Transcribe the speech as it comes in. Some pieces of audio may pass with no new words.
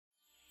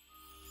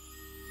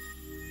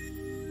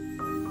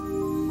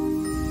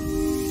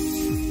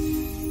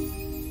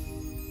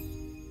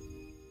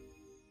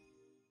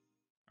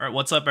Alright,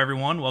 what's up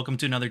everyone? Welcome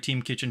to another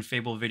Team Kitchen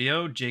Fable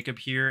video. Jacob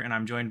here, and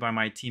I'm joined by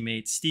my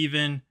teammate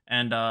Steven.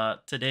 And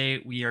today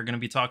we are going to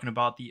be talking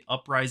about the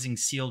Uprising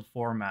sealed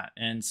format.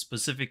 And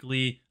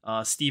specifically,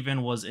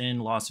 Steven was in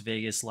Las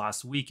Vegas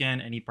last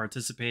weekend, and he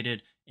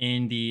participated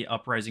in the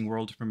Uprising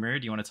World Premiere.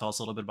 Do you want to tell us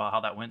a little bit about how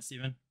that went,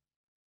 Steven?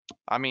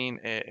 I mean,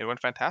 it went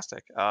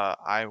fantastic.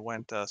 I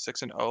went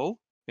 6-0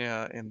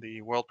 in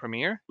the world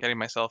premiere, getting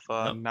myself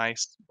a Yep.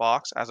 nice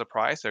box as a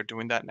prize. They're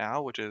doing that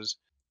now, which is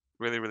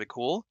really, really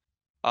cool.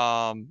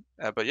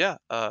 But yeah,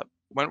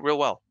 went real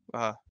well.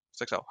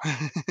 6-0.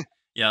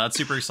 Yeah, that's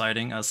super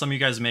exciting. Some of you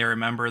guys may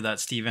remember that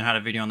Steven had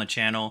a video on the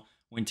channel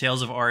when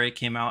Tales of R8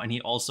 came out, and he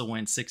also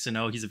went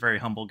 6-0. He's a very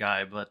humble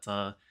guy, but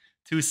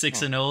two 6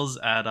 Hmm. and 0s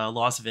at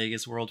Las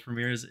Vegas World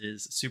Premieres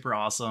is super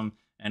awesome.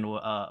 And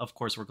of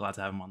course, we're glad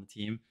to have him on the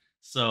team.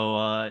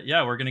 So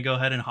yeah, we're gonna go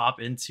ahead and hop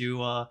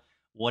into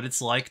what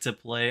it's like to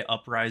play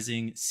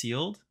Uprising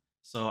Sealed.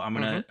 So I'm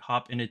Hmm. gonna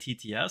hop into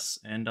TTS,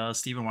 and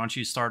Steven, why don't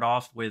you start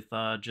off with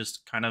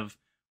just kind of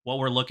what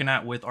we're looking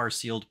at with our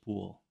sealed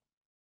pool?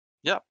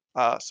 Yeah.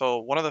 So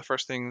one of the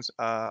first things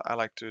I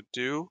like to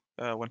do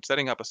when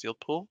setting up a sealed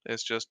pool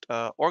is just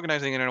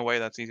organizing it in a way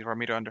that's easy for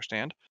me to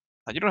understand.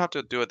 You don't have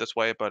to do it this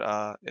way,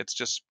 but it's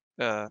just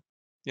one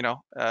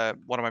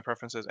of my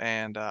preferences,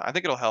 and I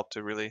think it'll help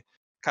to really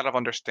kind of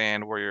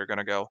understand where you're going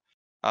to go.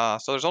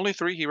 So there's only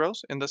three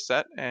heroes in this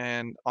set,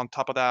 and on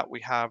top of that,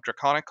 we have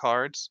draconic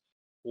cards,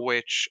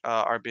 which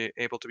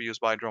able to be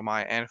used by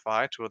Dromai and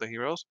Phi, two of the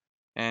heroes,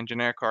 and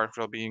generic cards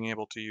for being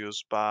able to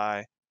use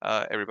by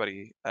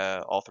everybody,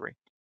 all three.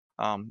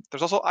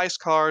 There's also ice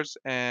cards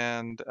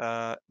and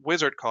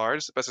wizard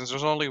cards, but since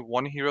there's only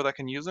one hero that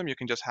can use them, you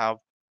can just have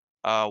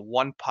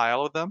one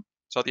pile of them.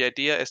 So the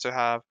idea is to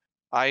have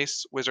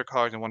ice wizard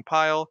cards in one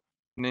pile,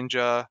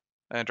 ninja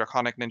and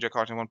draconic ninja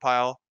cards in one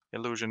pile,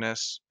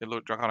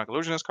 draconic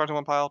illusionist cards in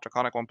one pile,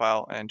 draconic one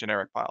pile, and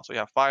generic pile. So you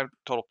have five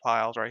total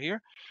piles right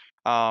here.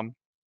 Um,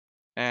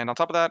 and on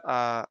top of that,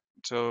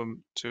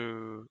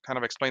 to kind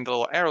of explain the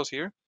little arrows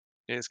here,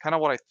 is kind of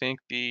what I think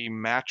the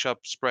matchup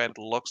spread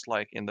looks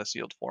like in the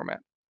sealed format.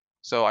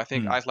 So I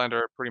think Hmm.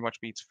 Iyslander pretty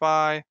much beats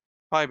Phi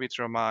beats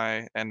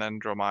Dromai, and then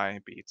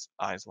Dromai beats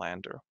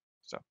Iyslander.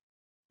 So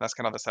that's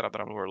kind of the setup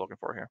that we're looking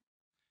for here.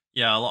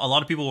 Yeah, a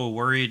lot of people were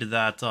worried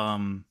that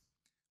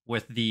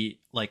with the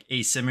like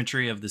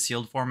asymmetry of the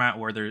sealed format,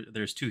 where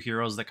there's two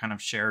heroes that kind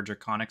of share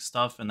draconic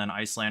stuff, and then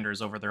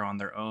Icelanders over there on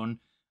their own.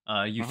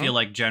 You Hmm. feel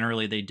like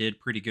generally they did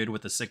pretty good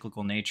with the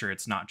cyclical nature.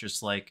 It's not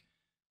just like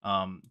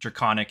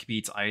draconic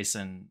beats ice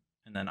and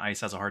then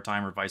ice has a hard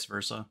time, or vice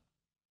versa.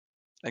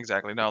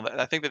 Exactly. No,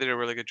 I think they did a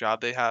really good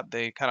job. They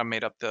kind of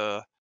made up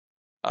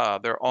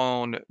their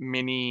own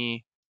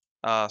mini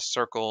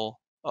circle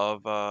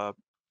of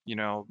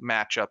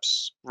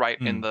matchups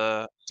right in Hmm.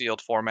 the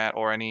sealed format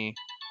or any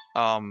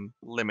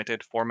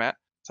limited format.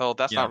 So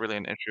that's not Yeah. really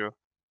an issue.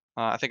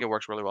 I think it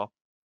works really well.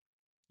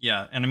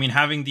 Yeah, and I mean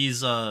having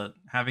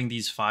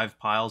these five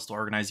piles to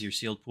organize your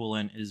sealed pool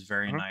in is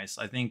very Hmm. nice.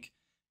 I think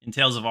in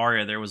Tales of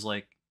Aria there was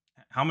like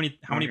how many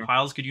Hmm.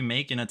 piles could you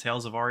make in a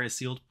Tales of Aria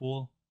sealed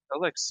pool? It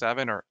was like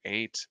 7 or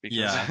 8 because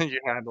Yeah, you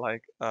had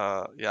like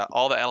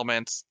all the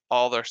elements,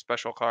 all their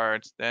special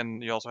cards.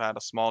 Then you also had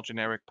a small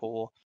generic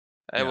pool.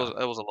 yeah, It was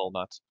a little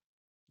nuts.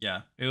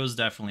 yeah. It was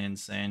definitely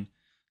insane.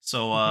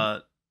 So Hmm.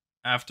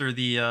 after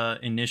the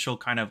initial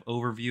kind of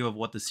overview of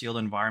what the sealed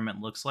environment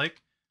looks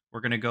like, we're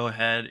gonna go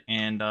ahead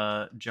and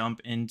jump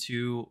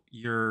into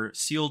your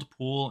sealed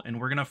pool, and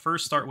we're gonna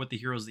first start with the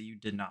heroes that you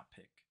did not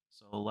pick.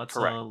 So let's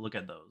Correct. look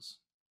at those.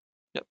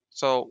 Yep.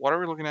 So what are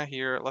we looking at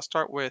here? Let's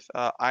start with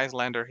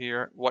Iyslander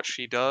here, what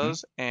she Mhm.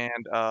 does,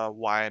 and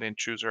why I didn't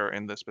choose her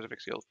in the specific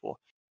seals pool.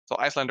 So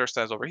Iyslander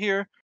says over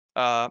here,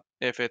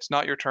 if it's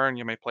not your turn,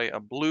 you may play a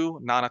blue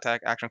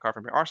non-attack action card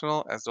from your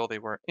arsenal as though they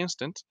were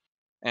instant.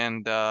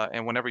 And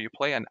whenever you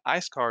play an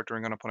ice card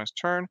during an opponent's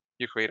turn,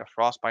 you create a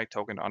frostbite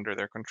token under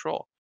their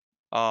control.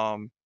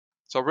 Um,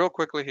 so real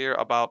quickly here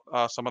about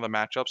some of the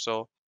matchups.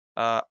 So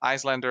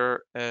Iyslander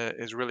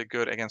is really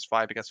good against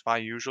Fi because Fi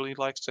usually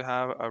likes to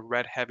have a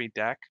red heavy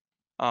deck.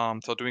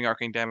 So doing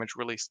arcane damage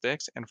really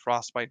sticks, and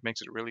Frostbite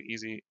makes it really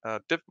easy,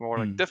 more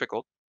like Hmm.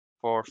 difficult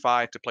for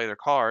Fi to play their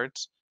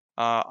cards.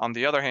 On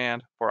the other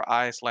hand, for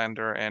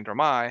Iyslander and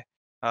Dromai,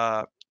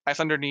 uh,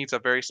 Iyslander needs a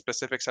very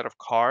specific set of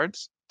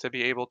cards to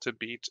be able to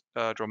beat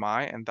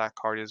Dromai, and that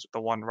card is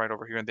the one right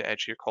over here in the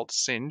edge here called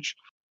Singe,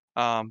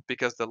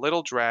 because the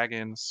little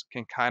dragons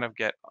can kind of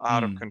get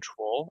out of Hmm.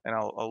 control, and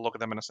I'll look at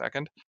them in a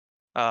second.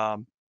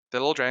 Um, the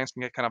little dragons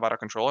can get kind of out of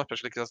control,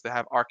 especially because they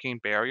have arcane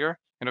barrier,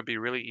 and it'll be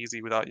really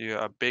easy without you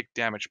a big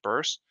damage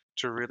burst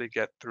to really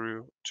get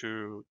through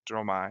to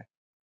Dromai.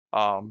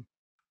 Um,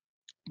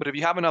 but if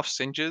you have enough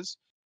singes,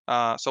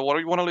 so what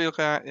you want to look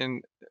at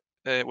in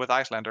with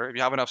Iyslander, if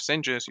you have enough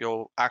singes,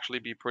 you'll actually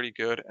be pretty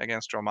good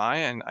against Dromai,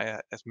 and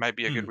it might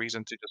be a good Hmm.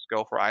 reason to just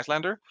go for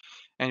Iyslander.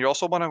 And you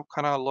also want to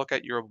kind of look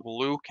at your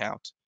blue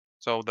count.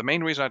 So the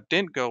main reason I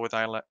didn't go with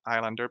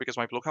Iyslander because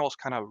my blue count was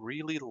kind of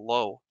really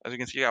low. As you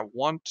can see, I got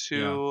one, Yeah.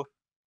 two,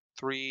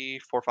 three,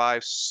 four,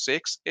 five,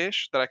 six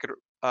ish that I could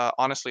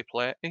honestly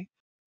play.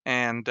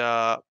 And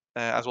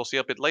as we'll see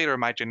a bit later,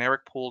 my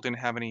generic pool didn't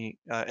have any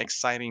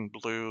exciting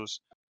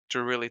blues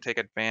to really take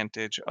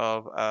advantage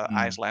of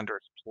Mm,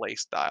 Iyslander's play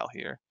style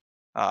here.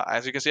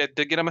 As you can see, I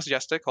did get a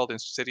Majestic called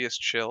Insidious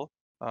Chill.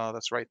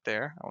 That's right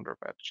there. I wonder if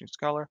I have to change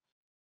the color.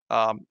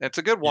 It's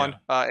a good one. yeah.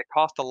 It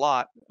cost a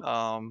lot,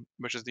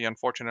 which is the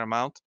unfortunate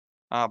amount,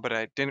 but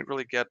I didn't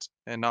really get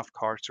enough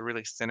cards to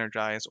really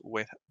synergize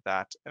with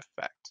that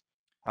effect.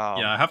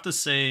 Yeah, Um, I have to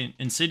say,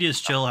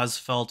 Insidious Chill has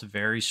felt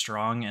very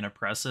strong and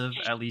oppressive,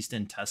 at least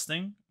in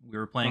testing. We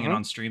were playing it mhm.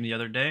 on stream the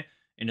other day,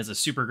 and it's a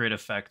super great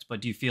effect.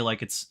 But do you feel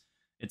like it's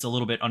a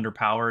little bit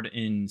underpowered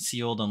in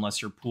sealed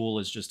unless your pool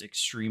is just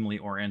extremely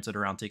oriented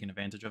around taking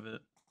advantage of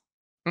it?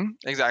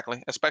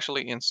 Exactly,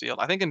 especially in sealed.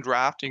 I think in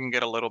draft you can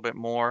get a little bit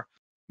more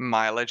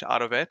mileage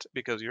out of it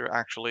because you're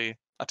actually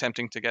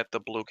attempting to get the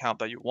blue count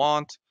that you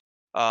want,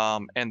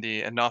 and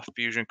the enough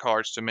fusion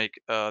cards to make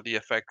the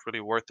effect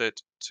really worth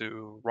it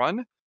to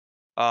run.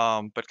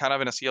 But kind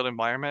of in a sealed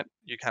environment,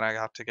 you kind of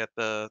have to get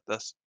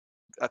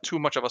too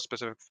much of a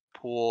specific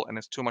pool, and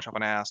it's too much of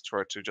an ask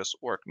for it to just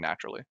work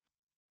naturally.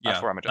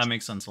 That's Yeah, where I'm that adjusting.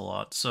 makes sense a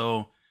lot.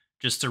 So,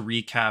 just to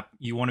recap,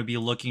 you want to be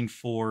looking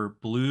for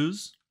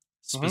blues,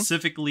 hmm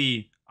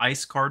specifically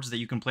ice cards that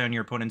you can play on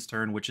your opponent's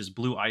turn, which is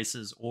blue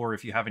ices, or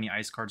if you have any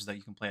ice cards that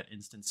you can play at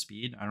instant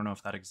speed. I don't know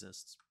if that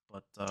exists,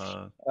 but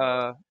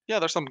yeah,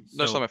 there's some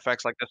so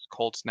effects like this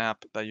cold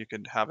snap that you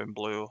could have in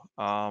blue,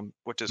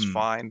 which is hmm,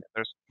 fine.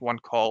 There's one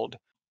called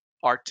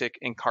Arctic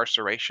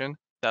Incarceration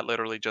that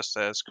literally just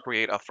says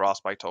create a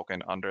frostbite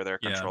token under their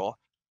yeah, control,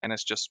 and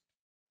it's just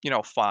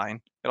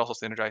fine. It also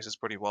synergizes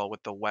pretty well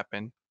with the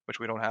weapon, which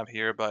we don't have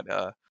here, but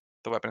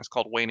the weapon is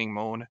called Waning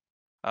Moon.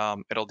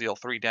 It'll deal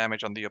 3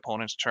 damage on the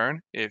opponent's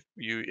turn. If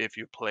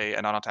you play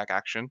a non-attack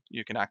action,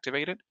 you can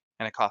activate it,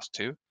 and it costs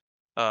 2.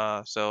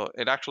 So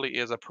it actually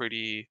is a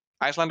pretty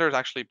Iyslander is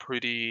actually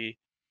pretty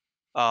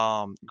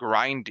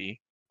grindy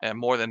and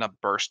more than a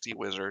bursty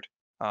wizard.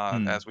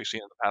 hmm. As we've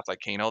seen in the past, like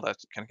Kano, that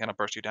can kind of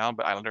burst you down,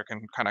 but Islander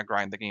can kind of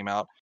grind the game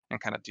out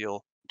and kind of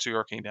deal 2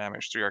 arcane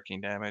damage, 3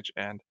 arcane damage,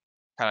 and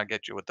kind of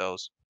get you with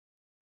those.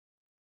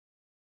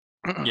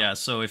 Yeah,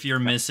 so if you're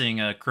Yeah. missing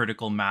a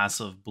critical mass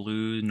of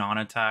blue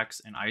non-attacks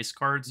and ice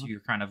cards, Mhm. you're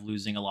kind of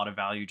losing a lot of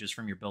value just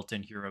from your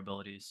built-in hero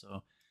abilities.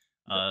 So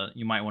Yeah,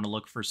 you might want to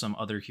look for some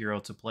other hero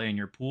to play in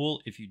your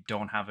pool if you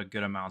don't have a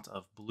good amount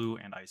of blue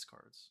and ice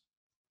cards.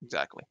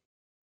 exactly.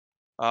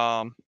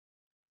 Um,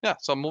 yeah.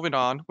 So moving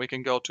on, we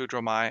can go to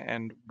Dromai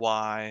and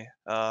why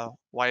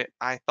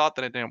I thought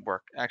that it didn't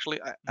work.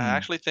 Actually, I Hmm.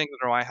 actually think that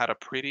Dromai had a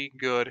pretty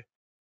good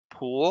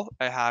pool.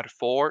 I had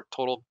 4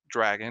 total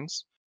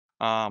dragons,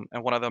 and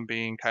one of them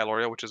being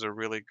Kyloria, which is a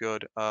really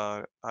good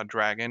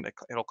dragon.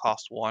 It'll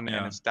cost 1,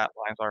 and Yeah. its stat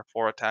lines are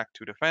 4 attack,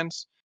 2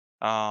 defense.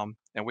 And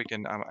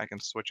I can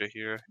switch it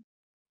here.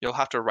 You'll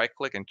have to right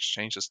click and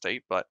change the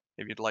state, but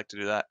if you'd like to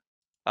do that,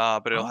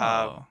 but it'll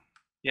have Oh,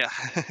 yeah,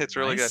 it's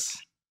really good.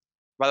 nice.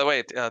 By the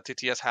way,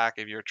 TTS hack.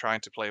 If you're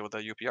trying to play with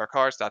the UPR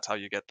cards, that's how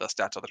you get the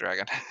stats of the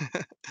dragon.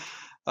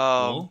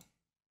 um, Cool.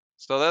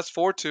 so that's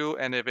 4-2,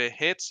 and if it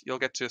hits, you'll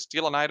get to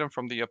steal an item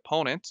from the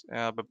opponent.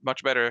 But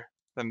much better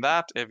than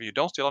that, if you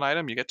don't steal an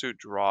item, you get to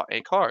draw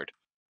a card.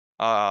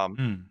 Um,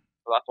 Hmm.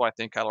 so that's why I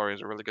think Calorie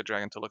is a really good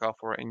dragon to look out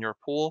for in your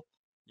pool.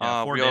 Yeah,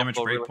 four We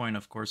damage also really breakpoint,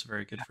 of course,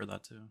 very good for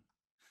that too.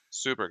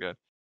 super good.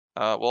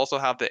 We'll also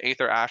have the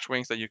Aether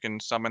Ashwings that you can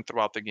summon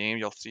throughout the game.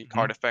 You'll see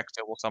card Hmm. effects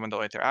that will summon the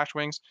Aether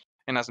Ashwings.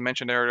 And as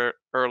mentioned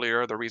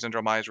earlier, the reason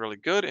Dromai is really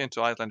good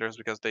into Iyslander is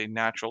because they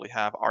naturally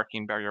have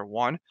Arcane Barrier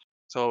 1.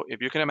 So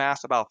if you can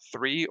amass about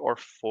 3 or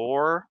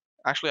 4,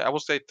 actually I will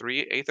say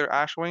 3 Aether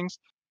Ashwings,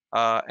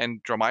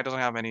 and Dromai doesn't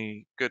have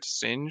any good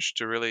Singe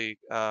to really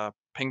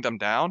ping them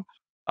down,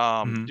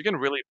 Hmm. you can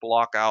really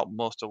block out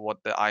most of what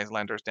the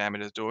Islander's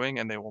damage is doing,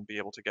 and they won't be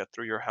able to get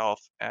through your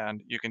health,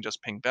 and you can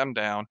just ping them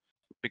down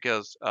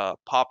because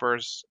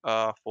poppers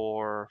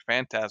for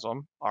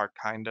Phantasm are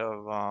kind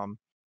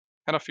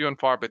of few and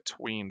far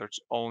between. There's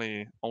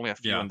only a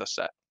few Yeah. in the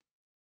set.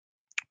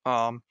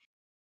 Um,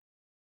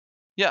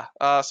 yeah.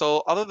 So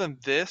other than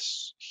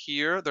this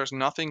here, there's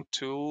nothing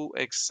too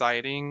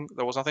exciting.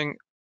 There was nothing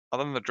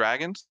other than the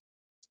dragons.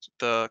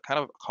 The kind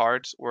of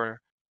cards were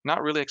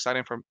not really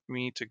exciting for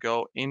me to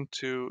go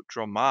into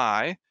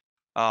Dromai.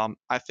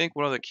 I think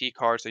one of the key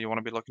cards that you want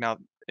to be looking at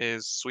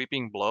is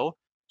Sweeping Blow.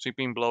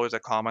 Sweeping Blow is a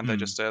common that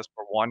Hmm. just says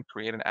for 1,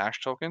 create an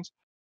Ash tokens.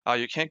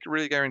 You can't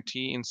really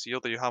guarantee in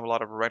Seal that you have a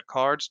lot of red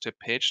cards to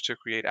pitch to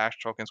create Ash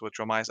tokens with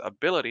Dromai's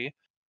ability.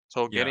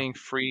 So Yeah. getting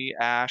free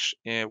Ash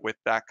with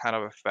that kind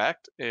of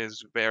effect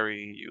is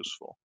very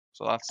useful.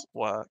 So that's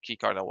what key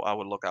card that I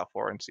would look out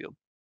for in Seal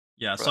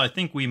Yeah, for so I that.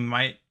 think we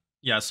might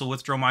yeah, so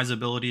with Dromai's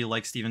ability,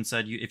 like Steven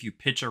said, you if you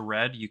pitch a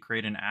red, you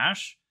create an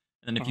ash,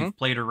 and then if hmm you've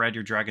played a red,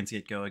 your dragons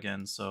get go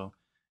again. So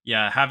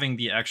yeah, having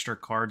the extra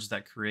cards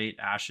that create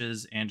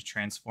ashes and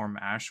transform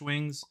ash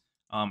wings,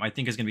 I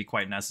think is gonna be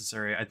quite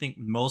necessary. I think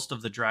most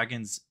of the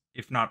dragons,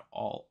 if not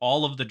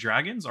all of the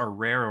dragons are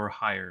rare or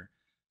higher.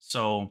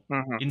 So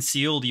hmm in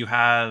sealed, you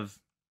have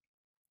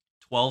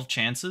 12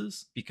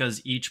 chances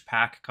because each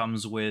pack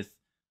comes with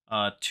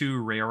 2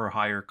 rare or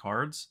higher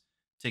cards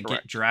to get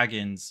Correct.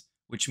 dragons,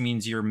 which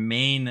means your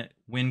main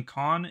win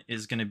con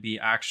is going to be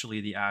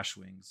actually the Ash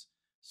Wings.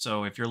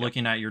 So if you're Yep.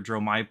 looking at your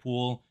Dromai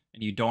pool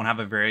and you don't have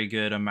a very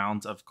good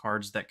amount of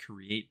cards that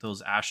create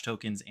those Ash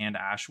tokens and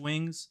Ash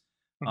Wings,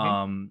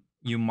 Mhm.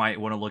 you might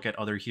want to look at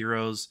other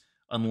heroes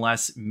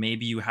unless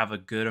maybe you have a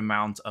good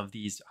amount of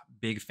these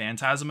big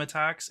phantasm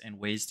attacks and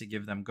ways to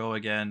give them go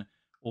again,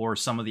 or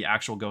some of the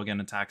actual go again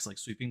attacks like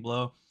sweeping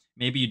blow.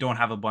 Maybe you don't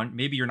have a bunch,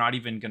 maybe you're not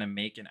even going to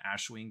make an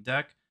Ashwing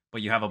deck,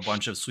 but you have a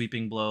bunch of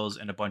sweeping blows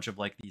and a bunch of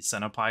like these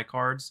Cenopai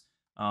cards.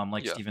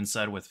 Like Yeah. Steven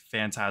said, with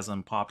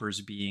Phantasm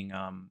Poppers being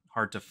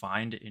hard to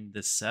find in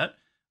this set,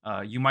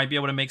 you might be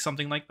able to make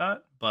something like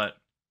that. But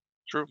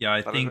True. yeah,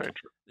 I That is think very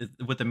true.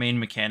 with the main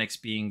mechanics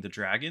being the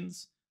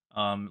dragons,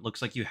 it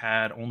looks like you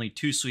had only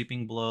two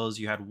sweeping blows.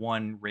 You had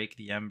one rake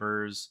the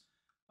embers.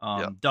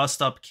 Yep.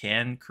 Dust up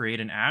can create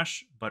an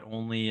ash, but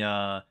only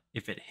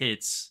if it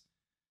hits,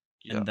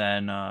 and Yep.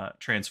 then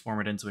transform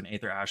it into an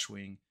Aether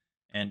Ashwing.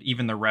 And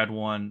even the red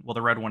one, well,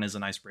 the red one is a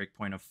nice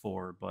breakpoint of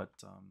 4, but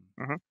Mhm.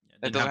 yeah, It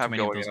didn't doesn't have too have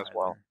many of go those again as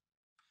well. either.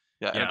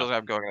 Yeah, and it Yeah, doesn't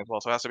have going as well,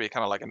 so it has to be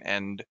kinda like an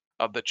end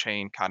of the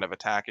chain kind of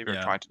attack if you're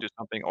yeah, trying to do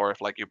something, or if,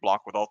 like, you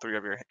block with all 3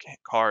 of your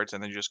cards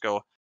and then you just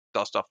go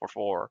dust up for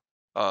 4,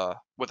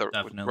 with red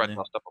definitely.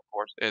 dust up, of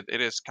course.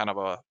 It is kind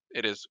of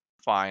it is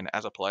fine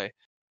as a play.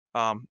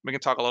 We can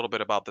talk a little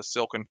bit about the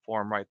Silken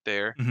form right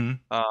there. Hmm.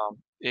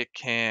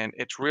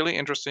 It's really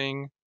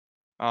interesting,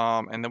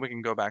 and then we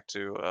can go back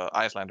to,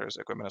 Icelander's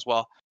equipment as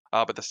well.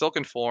 But the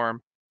Silken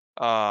form,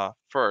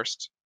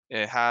 first,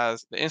 it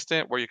has the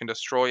instant where you can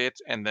destroy it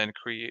and then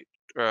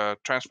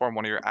transform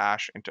one of your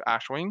Ash into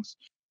Ash Wings.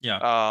 Yeah.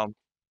 Um,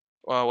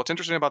 well, what's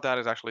interesting about that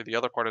is actually the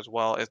other part as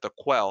well is the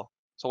Quell.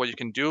 So what you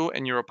can do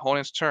in your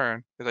opponent's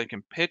turn is that you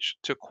can pitch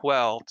to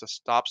Quell to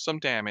stop some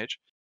damage,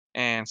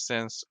 and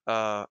since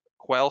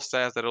Quell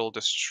says that it'll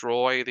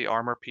destroy the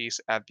armor piece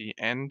at the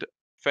end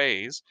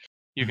phase,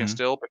 you can Hmm.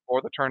 still,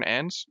 before the turn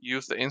ends,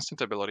 use the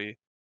instant ability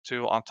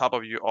to, on top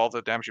of all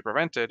the damage you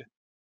prevented,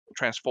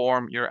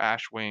 transform your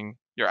Ash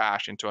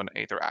into an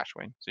Aether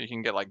Ashwing. So you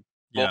can get like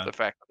both Yeah.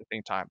 effects at the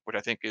same time, which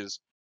I think is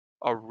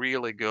a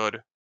really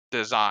good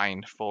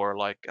design for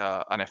like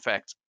an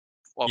effect,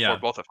 well, for Yeah.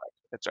 both effects.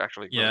 It's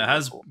actually really, Yeah, it really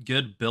has cool.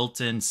 good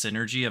built-in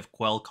synergy of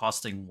Quell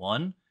costing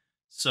 1. Hmm.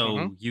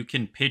 So you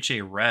can pitch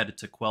a red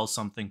to quell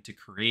something to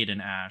create an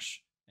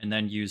ash, and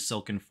then use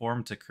Silken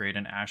Form to create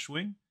an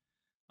Ashwing.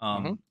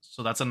 Hmm.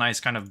 So that's a nice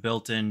kind of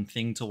built-in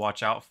thing to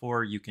watch out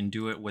for. You can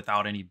do it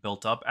without any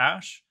built-up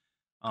ash.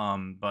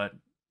 But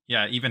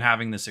yeah, even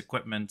having this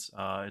equipment,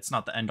 it's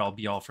not the end-all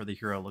be-all for the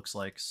hero. Looks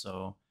like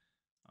so.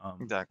 Um,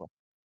 Exactly.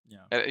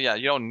 yeah. Yeah,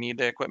 you don't need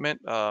the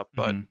equipment, but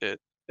Hmm. it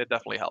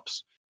definitely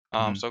helps.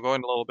 Hmm. So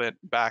going a little bit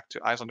back to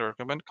Iyslander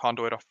equipment,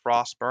 Conduit of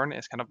Frostburn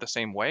is kind of the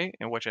same way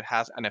in which it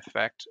has an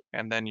effect,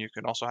 and then you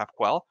can also have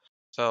Quell.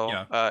 So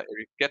Yeah.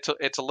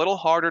 it's a little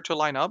harder to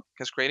line up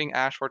because creating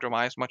Ash for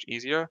Dromai is much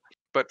easier.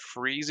 But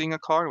freezing a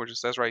card, which it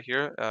says right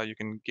here, you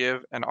can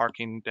give an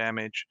arcane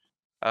damage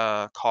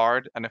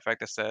card an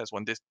effect that says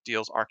when this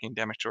deals arcane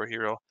damage to a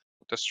hero,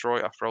 destroy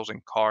a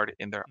frozen card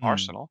in their Hmm.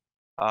 arsenal.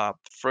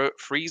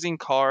 Freezing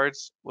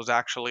cards was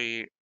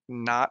actually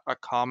not a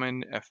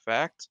common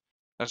effect.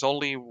 There's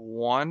only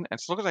one, and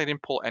as long as I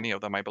didn't pull any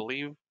of them, I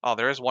believe. Oh,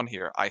 there is one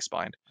here,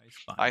 Icebind.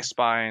 Icebind.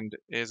 Icebind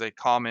is a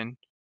common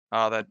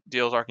that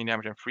deals arcane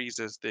damage and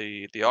freezes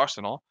the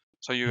arsenal.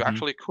 So you Hmm.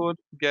 actually could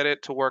get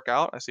it to work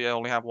out. I see I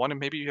only have one, and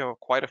maybe you have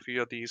quite a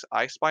few of these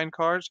Icebind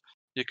cards.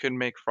 You can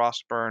make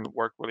Frostburn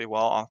work really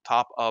well on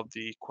top of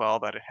the Quell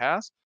that it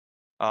has.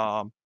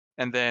 Um,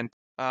 and then,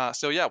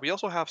 so yeah, we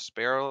also have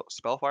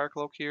Spellfire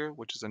Cloak here,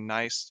 which is a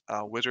nice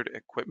wizard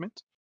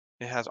equipment.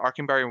 It has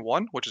Arcane Barrier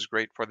 1, which is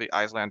great for the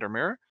Iyslander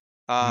Mirror,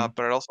 Hmm.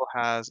 but it also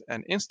has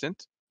an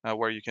instant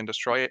where you can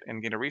destroy it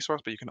and gain a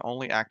resource, but you can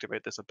only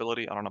activate this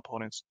ability on an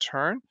opponent's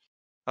turn.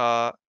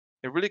 Uh,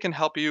 it really can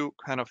help you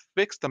kind of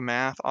fix the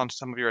math on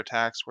some of your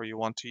attacks where you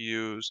want to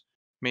use,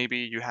 maybe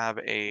you have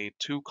a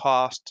 2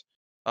 cost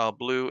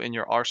blue in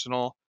your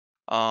arsenal,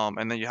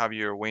 and then you have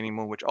your Waning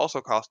Moon, which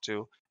also costs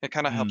 2. It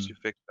kind of helps you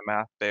Hmm. fix the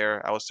math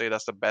there. I would say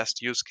that's the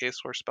best use case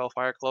for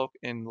Spellfire Cloak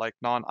in like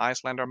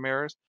non-Icelander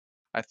mirrors.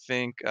 I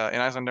think in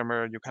Icelander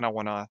mirror, you kind of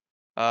want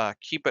to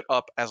keep it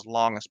up as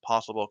long as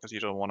possible because you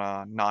don't want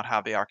to not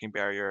have the Arcing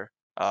Barrier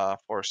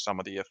for some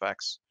of the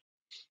effects.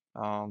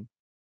 Um,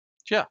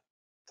 yeah,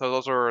 so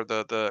those are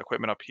the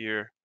equipment up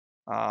here.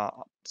 Uh,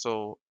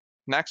 so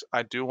next,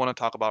 I do want to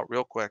talk about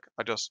real quick,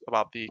 just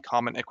about the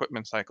common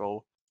equipment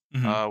cycle,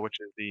 Hmm. which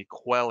is the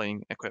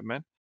quelling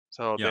equipment.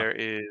 So Yeah. there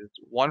is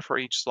one for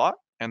each slot,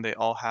 and they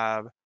all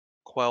have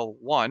quell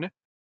one.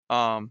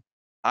 Um,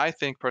 I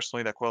think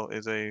personally that quell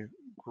is a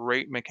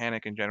great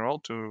mechanic in general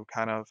to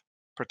kind of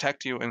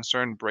protect you in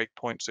certain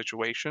breakpoint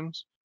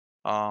situations,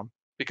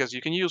 because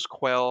you can use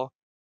quell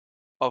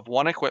of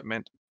one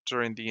equipment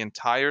during the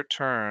entire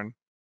turn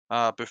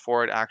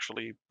before it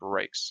actually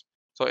breaks.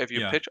 So if you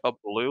Yeah. pitch a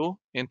blue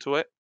into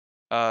it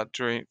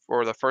during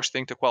for the first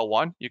thing to quell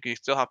one, you can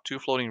still have 2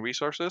 floating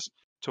resources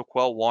to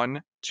quell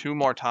one 2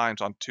 more times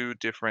on 2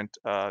 different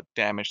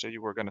damage that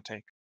you were going to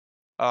take.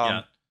 Yeah.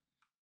 Um,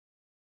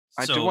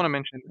 I do want to So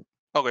mention.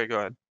 Okay, go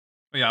ahead.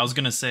 yeah, I was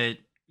gonna say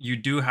you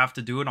do have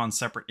to do it on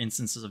separate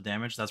instances of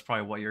damage. That's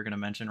probably what you're gonna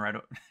mention right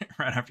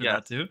after Yes.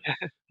 that too.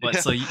 But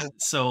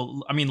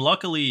Yeah. I mean,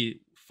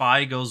 luckily,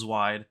 Fi goes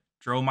wide,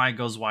 Dromai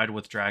goes wide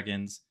with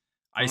dragons.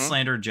 Hmm.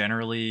 Iyslander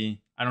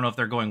generally, I don't know if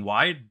they're going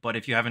wide, but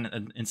if you have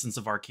an instance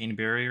of Arcane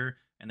Barrier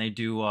and they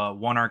do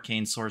one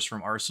Arcane Source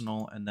from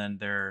Arsenal and then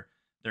their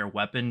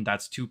weapon,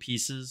 that's two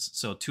pieces.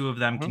 So two of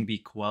them Hmm. can be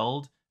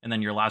quelled, and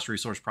then your last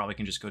resource probably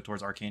can just go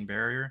towards Arcane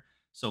Barrier.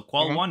 So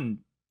quell Hmm.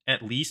 one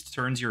at least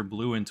turns your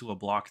blue into a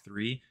block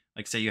three.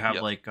 Like say you have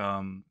Yes. like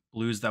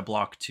blues that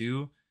block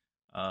two,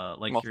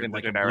 like Mostly you're in the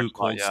like a generic blue slot.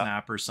 cold Yeah.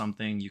 snap or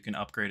something, you can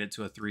upgrade it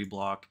to a three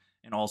block,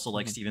 and also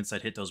like Hmm. Steven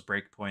said, hit those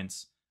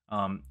breakpoints.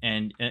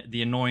 And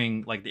the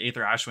annoying like the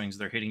Aether Ashwings,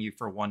 they're hitting you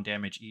for one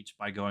damage each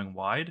by going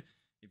wide.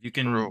 If you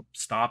True. can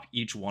stop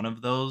each one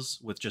of those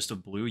with just a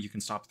blue, you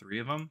can stop three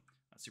of them.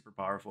 That's super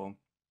powerful.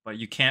 But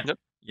you can't, Yep.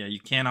 yeah, you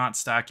cannot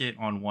stack it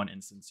on one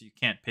instance. You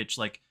can't pitch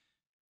like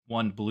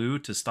one blue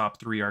to stop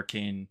three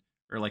arcane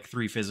or like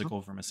three Mhm.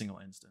 physical from a single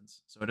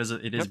instance. So it is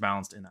Yep.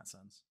 balanced in that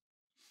sense.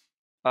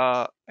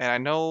 And I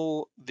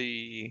know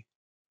this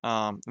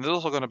is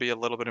also going to be a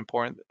little bit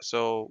important.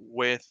 So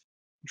with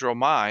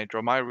Dromai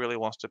really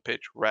wants to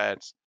pitch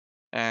reds,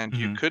 and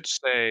you Hmm. could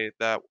say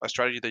that a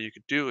strategy that you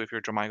could do if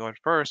you're Dromai going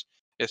first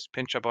is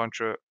pitch a bunch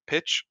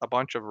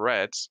of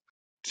reds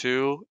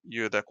to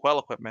the Quell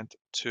equipment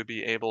to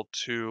be able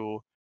to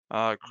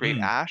create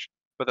Mm. Ash.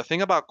 But the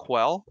thing about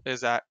Quell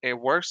is that it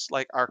works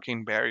like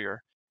Arcane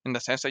Barrier in the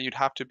sense that you'd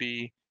have to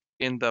be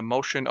in the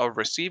motion of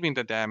receiving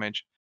the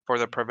damage for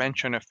the Mm.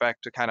 prevention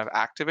effect to kind of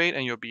activate,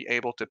 and you'll be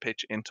able to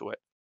pitch into it.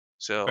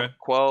 So Okay.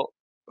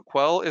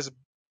 Quell is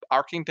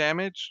arcing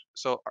damage.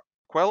 So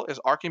Quell is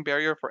arcing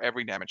barrier for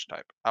every damage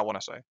type, I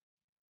want to say.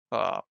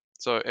 Uh,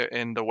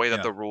 in the way that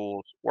Yeah. the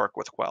rules work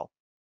with Quell,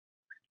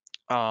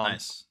 um,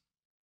 Nice.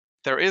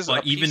 there is a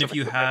But even piece of if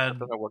you equipment that had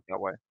doesn't work that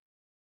way.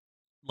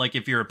 like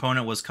if your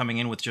opponent was coming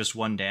in with just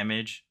one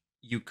damage,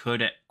 you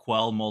could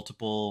quell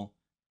multiple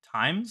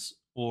times,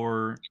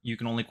 or you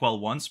can only quell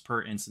once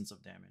per instance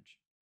of damage.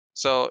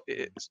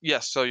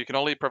 Yes, so you can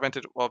only prevent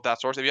it of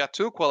that source. If you have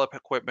two Quell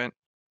equipment,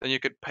 then you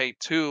could pay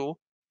two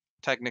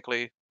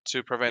technically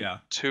to prevent Yeah.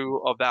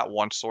 two of that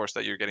one source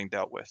that you're getting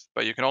dealt with.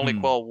 But you can only Hmm.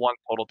 quell one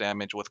total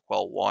damage with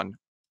quell one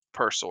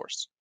per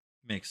source.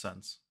 Makes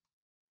sense.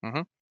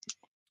 Hmm.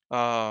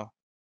 Uh,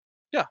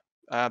 yeah.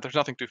 There's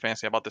nothing too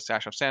fancy about the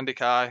Sash of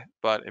Sandikai,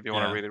 but if you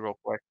want to Yeah. read it real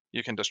quick,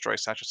 you can destroy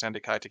Sash of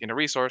Sandikai taking a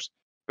resource,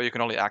 but you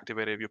can only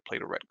activate it if you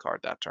played a red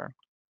card that turn.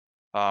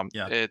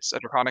 Yeah. It's a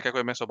draconic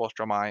equipment, so both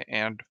Dromai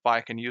and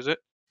Fi can use it.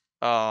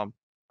 Um,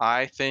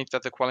 I think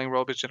that the Quelling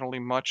Robe is generally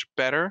much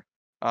better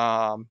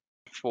um,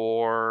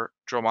 for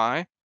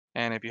Dromai,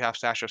 and if you have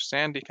Sash of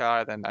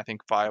Sandikai, then I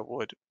think Fi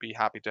would be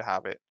happy to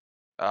have it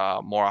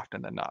more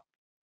often than not.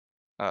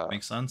 Uh,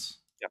 Makes sense.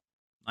 yeah.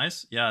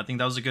 Nice. Yeah, I think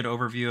that was a good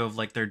overview of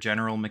like their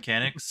general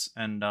mechanics,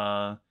 and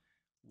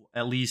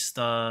at least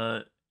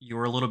you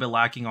were a little bit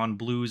lacking on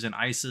blues and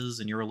ices,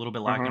 and you were a little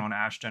bit lacking Hmm. on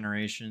ash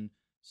generation.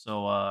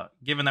 So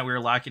given that we were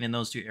lacking in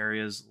those two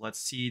areas, let's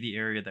see the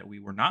area that we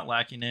were not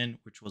lacking in,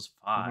 which was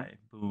Hmm. Phi.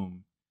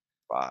 Boom.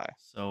 Bye.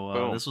 So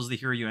Boom. this was the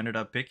hero you ended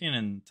up picking,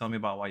 and tell me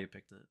about why you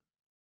picked it.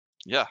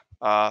 Yeah.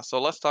 So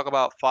let's talk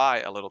about Phi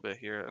a little bit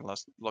here, and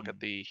let's look at Mm.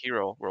 the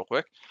hero real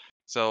quick.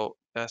 So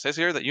it says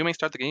here that you may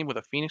start the game with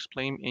a Phoenix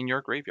Flame in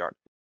your graveyard.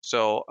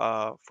 So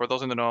for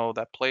those in the know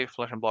that play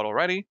Flesh and Blood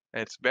already,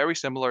 it's very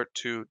similar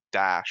to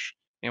Dash,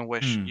 in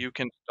which Hmm. you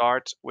can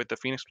start with the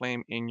Phoenix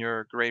Flame in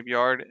your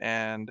graveyard,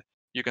 and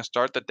you can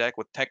start the deck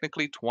with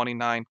technically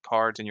 29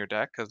 cards in your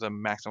deck because the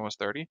maximum was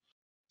 30.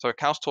 So it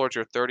counts towards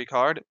your 30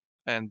 card,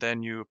 and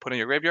then you put in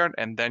your graveyard,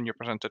 and then you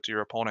present it to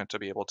your opponent to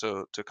be able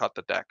to cut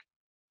the deck.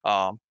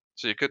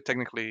 So you could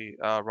technically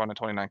run a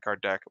 29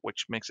 card deck,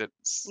 which makes it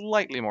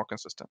slightly more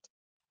consistent.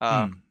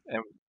 Uh, Hmm.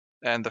 and,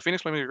 and the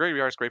Phoenix Flame in your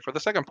graveyard is great for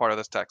the second part of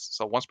this text.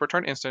 So once per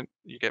turn instant,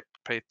 you get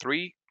paid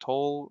 3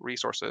 total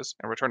resources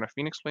and return a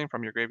Phoenix Flame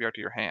from your graveyard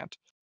to your hand.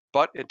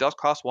 But it does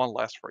cost 1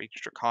 less for each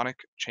Draconic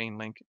chain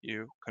link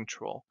you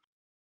control.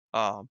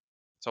 Um,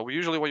 so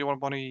usually what you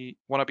want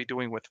to be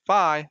doing with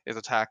Phi is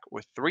attack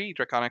with 3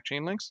 Draconic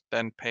chain links,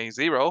 then pay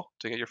 0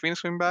 to get your Phoenix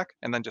Flame back,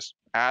 and then just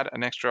add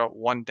an extra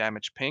 1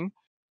 damage ping.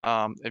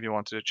 If you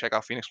want to check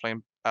out Phoenix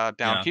Flame down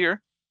Yeah.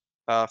 here,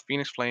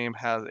 Phoenix Flame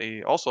has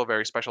also a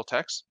very special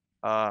text,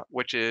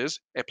 which is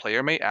a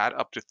player may add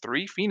up to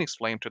 3 Phoenix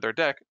Flame to their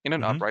deck in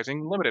an Hmm.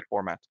 Uprising limited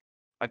format.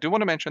 I do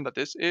want to mention that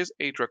this is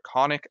a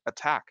Draconic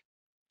attack.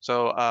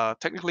 So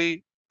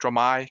technically,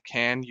 Dromai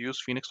can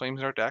use Phoenix Flames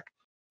in their deck.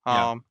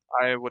 Yeah.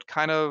 I would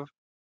kind of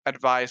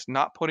advise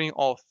not putting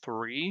all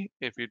 3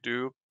 if you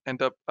do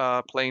end up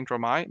playing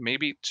Dromai.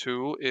 Maybe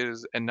 2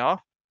 is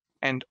enough,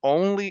 and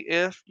only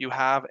if you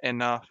have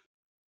enough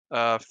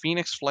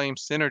Phoenix Flame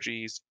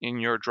synergies in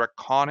your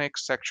Draconic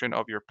section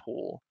of your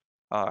pool.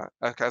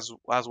 As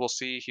we'll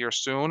see here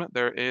soon,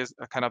 there is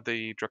a kind of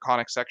the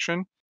Draconic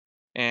section,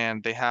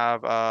 and they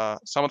have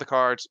some of the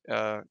cards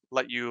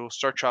let you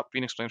search up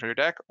Phoenix Flames from your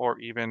deck, or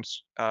even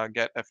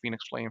get a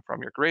Phoenix Flame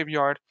from your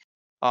graveyard.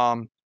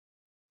 Um,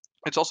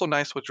 It's also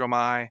nice with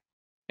Dromai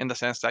in the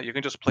sense that you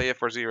can just play it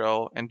for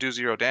 0 and do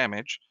 0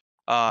 damage,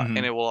 and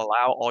Hmm. it will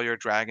allow all your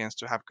dragons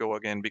to have go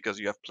again because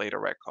you have played a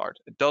red card.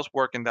 It does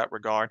work in that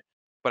regard,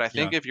 but I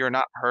think Yeah, if you're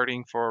not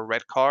hurting for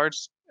red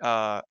cards,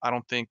 I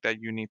don't think that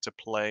you need to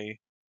play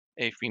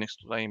a Phoenix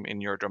Flame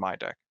in your Dromai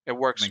deck. It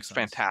works makes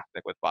sense.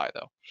 fantastic with Vi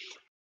though.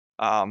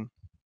 Um,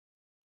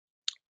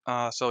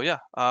 so yeah,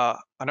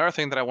 another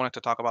thing that I wanted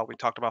to talk about, we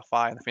talked about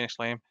Phi and the Phoenix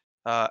Flame.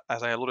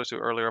 As I alluded to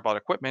earlier about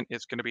equipment,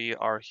 it's going to be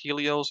our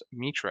Helio's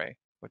Mitre,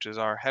 which is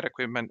our head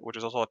equipment, which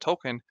is also a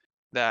token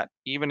that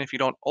even if you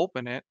don't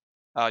open it,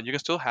 you can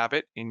still have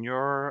it in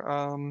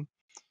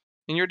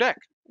your deck,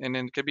 and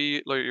then it could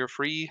be like your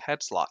free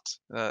head slots.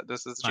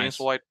 This is James Nice.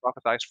 White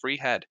prophesized free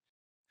head.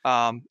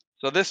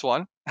 So this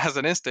one, as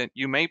an instant,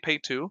 you may pay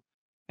 2,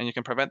 and you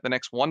can prevent the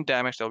next 1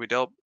 damage that will be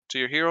dealt to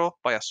your hero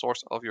by a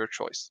source of your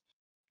choice.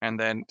 And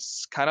then,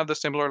 kind of the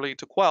similarly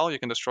to Quell, you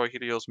can destroy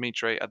Helio's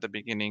Mitre at the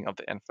beginning of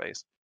the end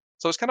phase.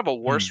 So it's kind of a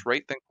Hmm. worse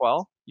rate than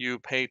Quell. You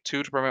pay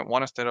 2 to prevent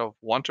 1 instead of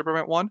 1 to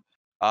prevent 1,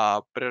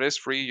 but it is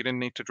free. You didn't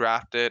need to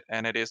draft it,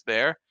 and it is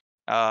there.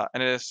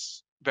 And it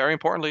is, very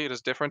importantly, it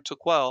is different to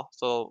Quell.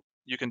 So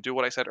you can do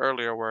what I said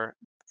earlier, where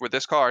with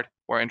this card,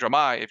 where in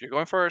Dromai, if you're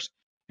going first,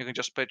 you can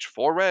just pitch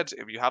 4 reds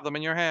if you have them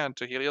in your hand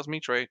to Helios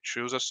Mitre,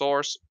 choose a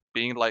source,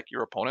 being like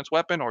your opponent's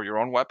weapon or your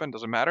own weapon,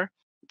 doesn't matter.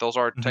 Those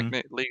are Hmm.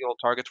 technically legal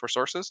targets for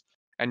sources,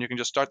 and you can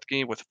just start the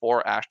game with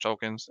 4 Ash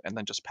tokens and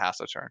then just pass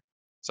the turn.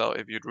 So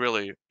if you'd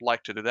really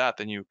like to do that,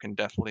 then you can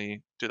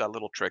definitely do that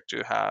little trick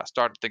to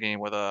start the game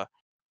with a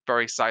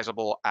very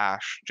sizable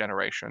Ash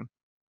generation.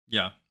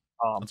 Yeah,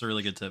 Um, that's a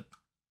really good tip.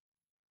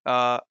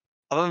 uh,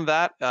 other than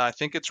that, I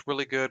think it's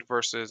really good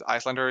versus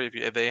Iyslander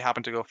if they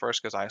happen to go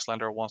first because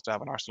Iyslander wants to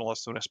have an arsenal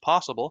as soon as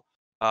possible.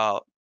 Uh,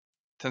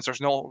 since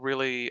there's no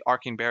really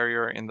arcing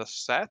barrier in the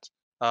set,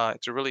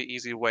 it's a really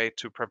easy way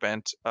to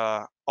prevent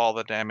all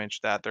the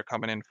damage that they're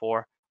coming in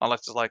for,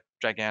 unless it's like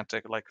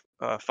gigantic, like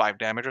 5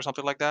 damage or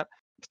something like that.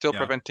 Still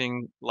Yeah,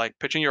 preventing like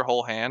pitching your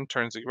whole hand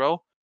turn 0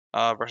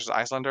 versus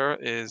Iyslander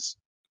is,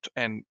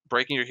 and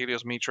breaking your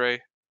Helios Mitre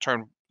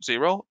turn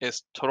 0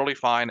 is totally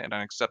fine and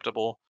an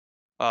acceptable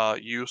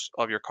use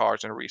of your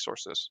cards and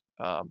resources.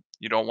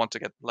 You don't want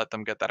to let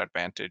them get that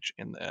advantage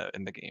in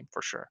the game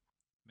for sure.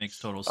 makes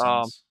total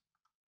Um, sense.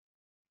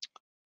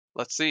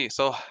 Let's see.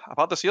 So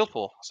about the sealed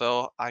pool.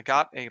 So I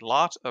got a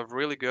lot of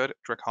really good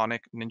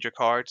draconic ninja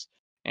cards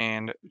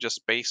and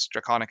just base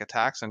draconic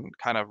attacks and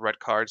kind of red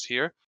cards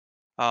here.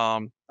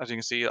 As you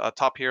can see,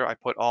 top here, I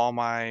put all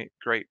my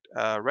great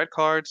red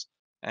cards.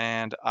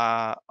 And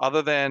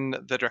other than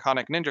the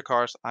draconic ninja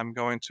cards, I'm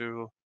going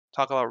to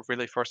talk about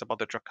really first about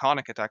the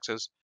draconic attacks.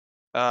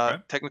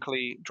 Okay.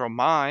 Technically,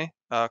 Dromai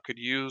could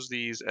use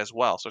these as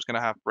well. So it's going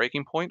to have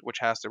Breaking Point, which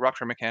has the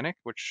Rupture mechanic,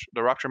 which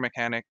the Rupture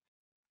mechanic,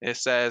 it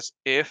says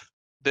if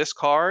this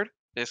card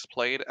is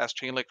played as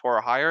Chain Link 4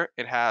 or higher,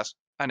 it has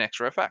an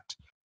extra effect.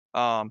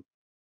 Um,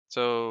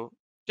 so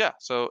yeah,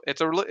 so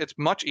it's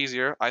much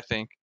easier, I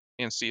think,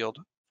 in sealed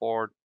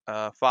for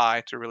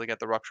Phi to really get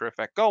the rupture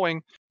effect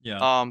going.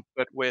 Yeah.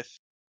 But with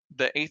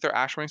the Aether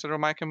Ash Rings that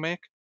Romai can make,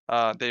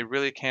 they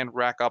really can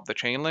rack up the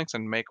chain links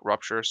and make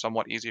rupture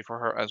somewhat easy for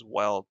her as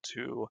well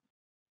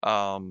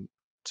um,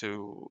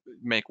 to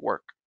make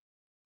work.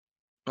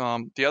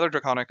 The other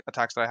draconic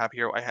attacks that I have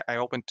here, I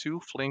opened 2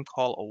 Flame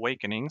Call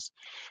Awakenings,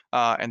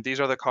 and these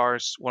are the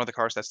cards. One of the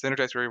cards that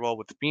synergize very well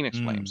with Phoenix Mm,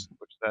 Flames,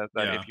 which says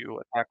that if yeah. you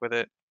attack with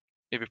it,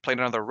 if you've played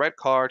another red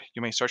card,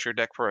 you may search your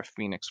deck for a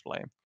Phoenix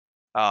Flame.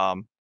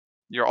 Um,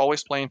 you're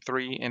always playing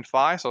 3 and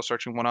 5, so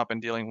searching one up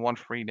and dealing 1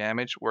 free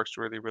damage works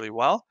really, really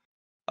well.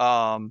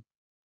 Um,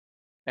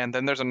 and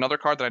then there's another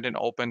card that I didn't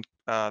open,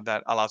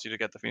 that allows you to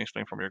get the Phoenix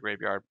Flame from your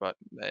graveyard, but,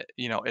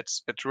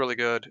 it's really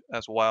good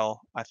as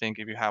well. I think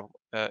if you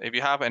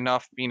have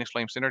enough Phoenix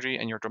Flame synergy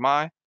in your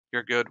Dromai,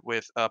 you're good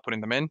with,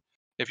 putting them in.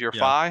 If you're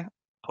Yeah. Fi,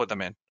 put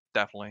them in,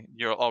 definitely.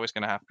 You're always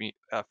gonna have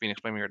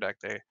Phoenix Flame in your deck.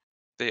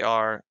 They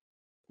are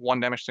 1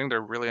 damage thing,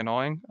 they're really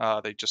annoying.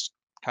 They just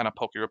kinda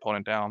poke your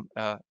opponent down,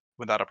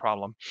 without a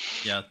problem.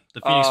 Yeah,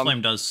 the Phoenix Um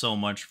Flame does so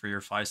much for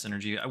your Phi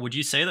synergy. Would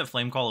you say that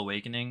Flame Call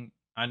Awakening?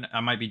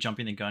 I might be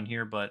jumping the gun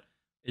here, but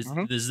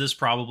Mhm, is this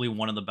probably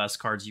one of the best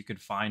cards you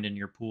could find in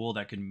your pool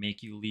that could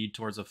make you lead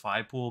towards a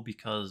Phi pool?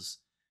 Because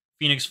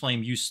Phoenix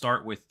Flame, you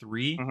start with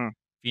three mhm,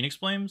 Phoenix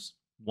Flames.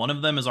 One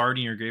of them is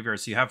already in your graveyard,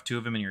 so you have two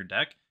of them in your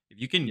deck. If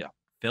you can yeah,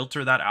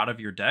 filter that out of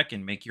your deck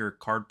and make your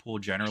card pool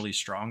generally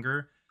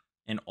stronger,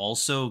 and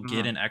also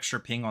get mhm, an extra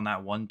ping on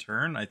that one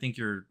turn, I think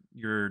you're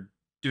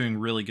doing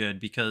really good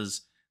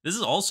because this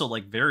is also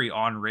like very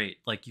on rate.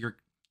 Like you're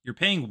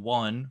paying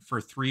 1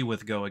 for 3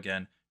 with go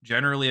again.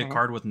 Generally a mhm,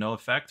 card with no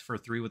effect for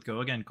 3 with go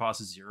again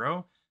costs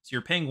 0. So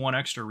you're paying 1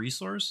 extra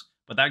resource,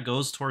 but that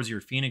goes towards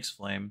your Phoenix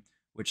Flame,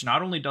 which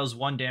not only does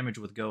 1 damage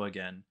with go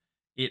again,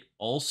 it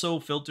also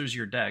filters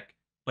your deck,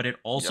 but it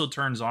yep, also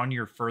turns on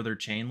your further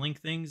chain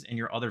link things and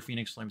your other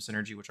Phoenix Flame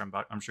synergy, which I'm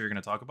sure you're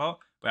going to talk about.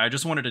 But I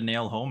just wanted to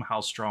nail home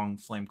how strong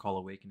Flame Call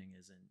Awakening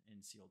is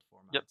in sealed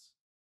yep. formats.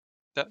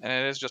 And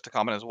it is just a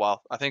common as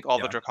well. I think all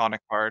the Yeah.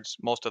 Draconic cards,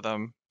 most of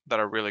them that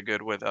are really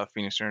good with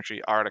Phoenix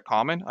Synergy are the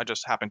common. I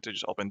just happen to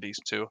just open these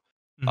two.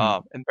 Hmm.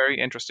 And very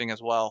interesting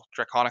as well,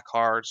 Draconic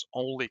cards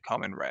only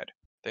come in red.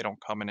 They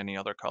don't come in any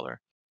other color.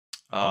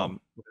 Oh,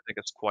 Which I think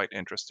is quite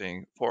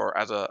interesting for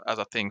as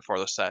a thing for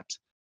the set.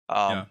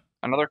 yeah.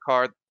 Another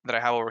card that I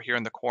have over here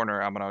in the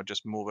corner, I'm gonna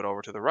just move it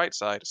over to the right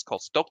side. It's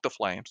called Stoke the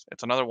Flames.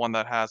 It's another one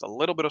that has a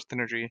little bit of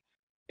synergy.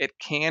 It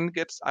can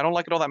get I don't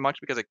like it all that much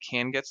because it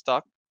can get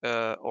stuck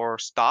or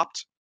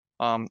stopped.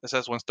 It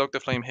says when Stoke the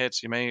Flame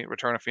hits, you may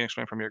return a Phoenix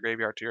Flame from your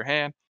graveyard to your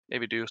hand.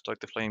 If you do, Stoke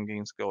the Flame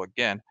gains go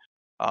again.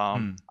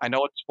 Hmm. I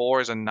know it's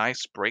 4 is a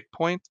nice break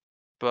point,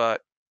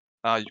 but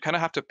you kind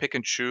of have to pick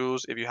and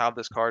choose if you have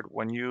this card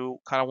when you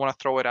kind of want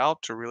to throw it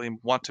out to really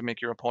want to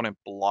make your opponent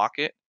block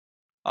it.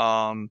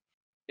 Um,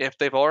 if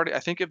they've already, I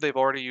think if they've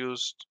already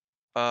used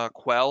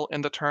Quell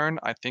in the turn,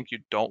 I think you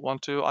don't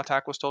want to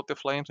attack with Stoke the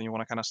Flames, and you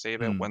want to kind of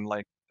save it Hmm. when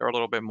like they're a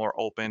little bit more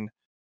open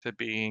to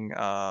being,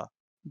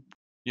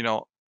 you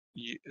know,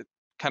 you,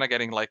 kind of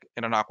getting like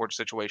in an awkward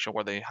situation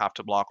where they have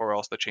to block, or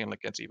else the chain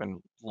link gets even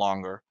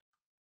longer.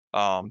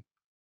 Um,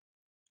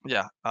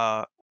 yeah,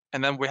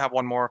 and then we have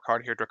one more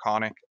card here,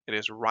 Draconic. It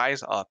is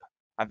Rise Up.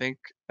 I think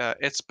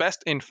it's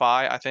best in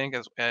Phi. I think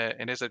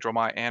it is a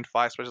Dromai and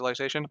Phi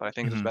specialization, but I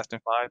think it's Hmm. best in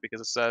Phi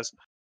because it says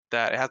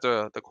that it has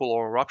the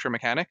cool Rupture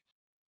mechanic,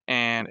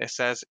 and it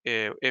says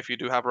if you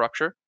do have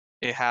Rupture,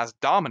 it has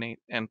Dominate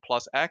and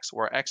plus X,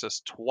 where X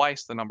is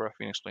twice the number of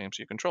Phoenix Flames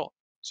you control.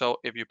 So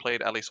if you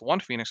played at least one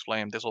Phoenix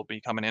Flame, this will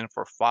be coming in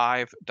for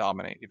 5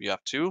 Dominate. If you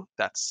have two,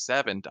 that's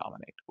 7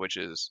 Dominate, which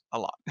is a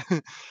lot.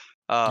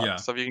 Yeah.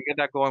 So if you can get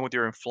that going with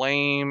your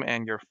Inflame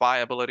and your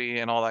Fire ability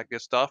and all that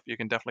good stuff, you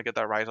can definitely get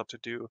that Rise up to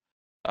do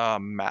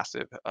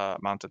massive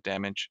amounts of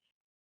damage.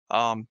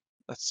 Um,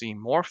 let's see,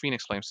 more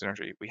Phoenix Flame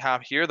synergy. We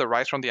have here the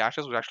Rise from the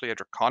Ashes was actually a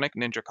Draconic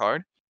Ninja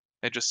card.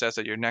 It just says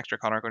that your next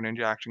Draconic or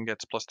Ninja action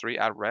gets +3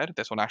 at red.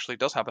 This one actually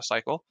does have a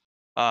cycle.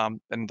 And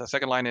the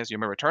second line is you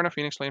may return a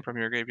Phoenix Flame from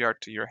your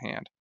graveyard to your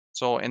hand.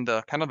 So in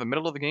the kind of the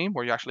middle of the game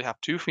where you actually have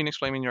two Phoenix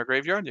Flame in your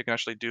graveyard, you can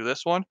actually do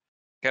this one,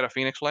 get a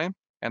Phoenix Flame,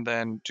 and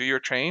then do your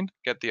chain,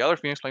 get the other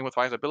Phoenix Flame with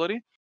Fire's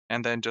ability,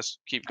 and then just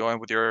keep going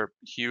with your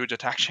huge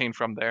attack chain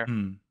from there.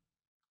 Hmm.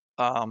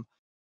 Um,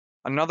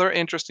 Another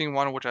interesting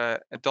one, which I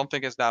don't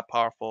think is that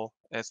powerful,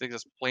 is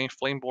this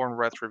Flameborn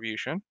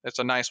Retribution. It's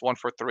a nice 1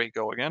 for 3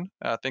 go again.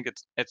 I think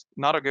it's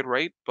not a good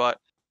rate, but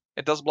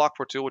it does block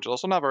for 2, which is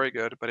also not very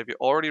good. But if you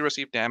already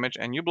receive damage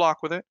and you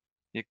block with it,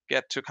 you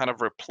get to kind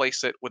of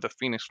replace it with a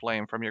Phoenix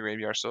Flame from your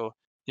graveyard. So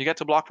you get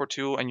to block for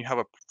 2, and you have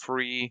a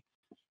free,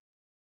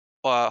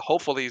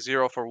 hopefully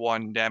 0 for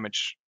 1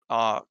 damage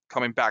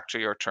coming back to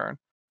your turn.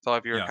 So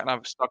if you're Yeah. kind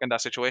of stuck in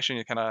that situation,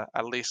 you kind of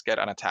at least get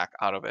an attack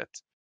out of it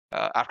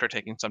after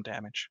taking some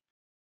damage.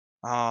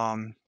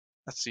 Um,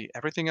 let's see.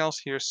 Everything else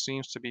here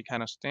seems to be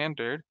kind of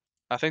standard.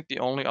 I think the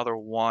only other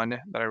one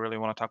that I really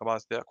want to talk about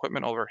is the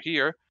equipment over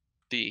here,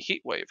 the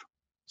heat wave.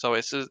 So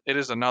it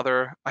is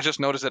another. I just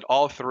noticed that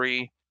all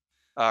three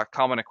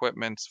common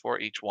equipments for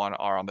each one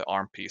are on the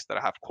arm piece that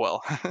I have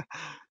Quill,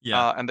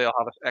 Yeah. and they all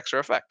have an extra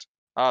effect.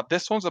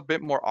 This one's a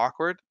bit more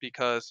awkward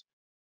because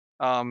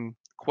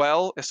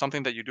Quell is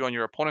something that you do on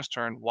your opponent's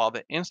turn, while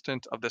the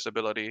instant of this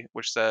ability,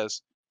 which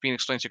says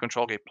Phoenix Flames you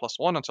control get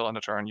 +1 until end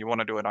of turn, you want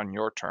to do it on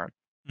your turn.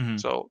 Hmm.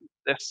 So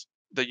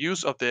the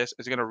use of this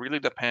is going to really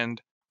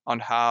depend on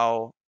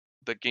how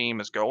the game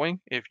is going.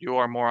 If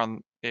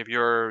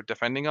you're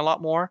defending a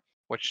lot more,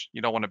 which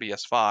you don't want to be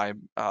as 5,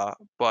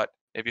 but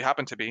if you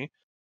happen to be,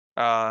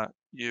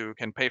 you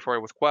can pay for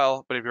it with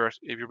Quell. But if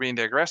you're being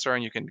the aggressor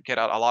and you can get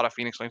out a lot of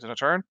Phoenix Flames in a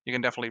turn, you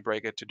can definitely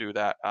break it to do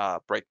that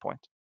break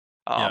point.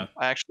 Yeah.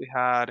 I actually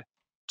had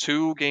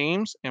 2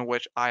 games in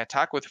which I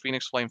attacked with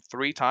Phoenix Flame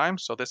 3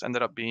 times, so this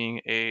ended up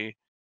being a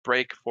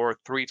break for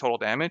 3 total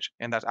damage,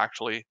 and that's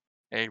actually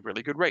a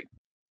really good rate,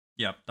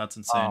 Yeah. That's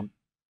um, insane.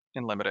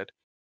 in limited.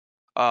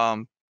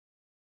 Um,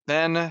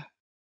 then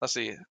let's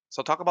see.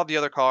 So talk about the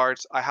other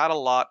cards. I had a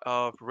lot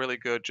of really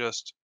good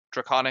just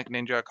Draconic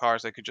Ninja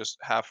cards that could just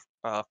have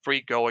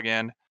free go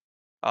again.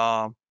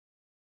 Um,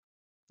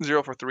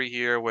 0 for 3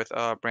 here with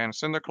Brand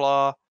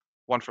Cinderclaw.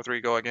 1 for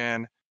 3 go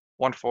again.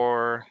 1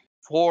 for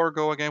 4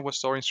 go again with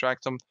Soaring Strike.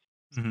 Some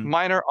Hmm.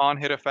 minor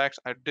on-hit effects.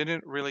 I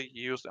didn't really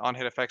use the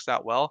on-hit effects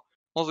that well,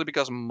 mostly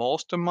because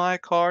most of my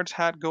cards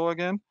had go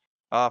again.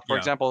 For Yeah.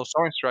 example,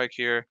 Soaring Strike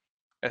here,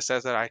 it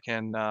says that I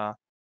can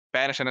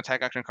banish an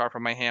attack action card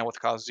from my hand with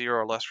cost 0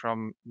 or less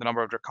from the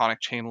number of Draconic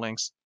Chain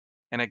Links,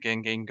 and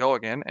again gain go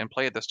again and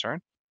play it this turn.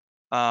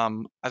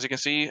 As you can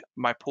see,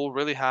 my pool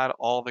really had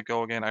all the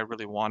go again I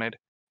really wanted.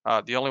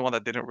 The only one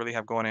that didn't really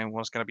have going in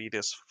was going to be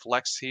this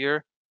flex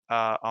here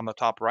on the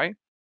top right.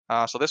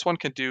 So this one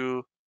can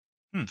do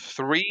Hmm.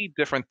 3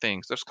 different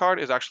things. This card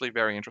is actually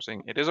very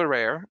interesting. It is a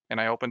rare,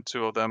 and I opened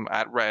 2 of them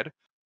at red.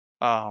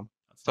 Um,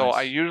 That's so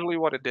I nice. usually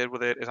what it did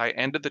with it is I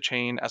ended the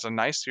chain as a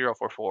nice 0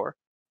 for 4.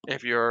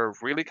 If you're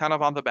really kind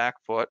of on the back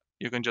foot,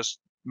 you can just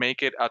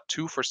make it a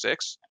 2 for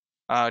 6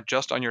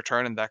 just on your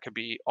turn, and that could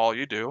be all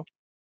you do.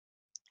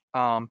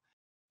 Um,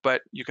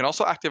 but you can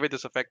also activate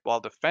this effect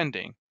while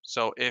defending.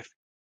 So if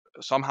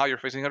somehow you're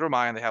facing a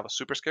Dromai and they have a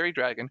super scary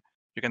dragon,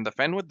 you can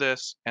defend with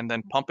this and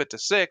then pump it to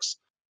 6,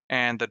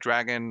 and the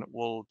dragon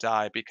will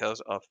die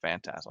because of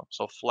Phantasm.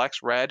 So flex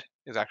red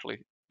is actually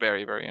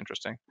very, very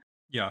interesting.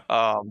 Yeah.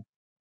 Um,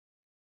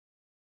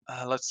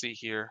 let's see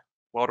here.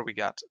 What do we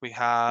got? We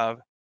have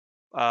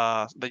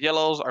the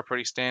yellows are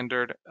pretty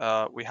standard.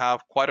 We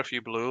have quite a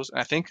few blues, and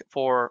I think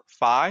for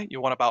Phi,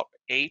 you want about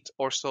 8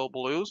 or so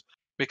blues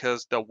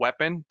because the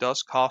weapon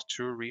does cost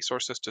 2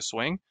 resources to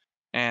swing.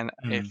 And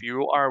if Mm.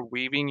 you are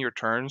weaving your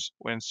turns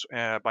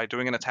by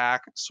doing an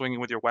attack, swinging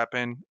with your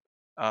weapon,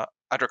 a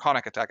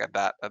draconic attack at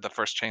that, at the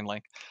first chain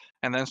link,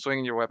 and then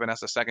swinging your weapon as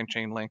the second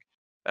chain link,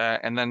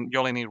 and then you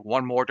only need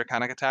one more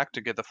draconic attack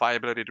to get the Phi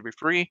ability to be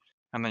free,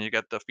 and then you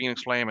get the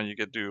Phoenix Flame, and you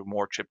could do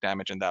more chip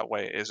damage in that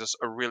way. It's just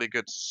a really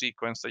good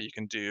sequence that you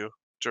can do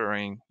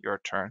during your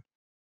turn.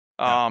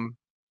 Yeah. Um,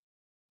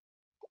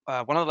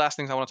 one of the last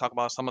things I want to talk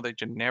about is some of the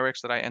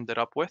generics that I ended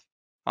up with.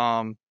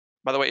 Um,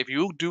 by the way, if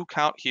you do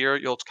count here,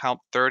 you'll count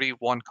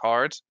 31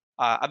 cards.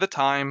 At the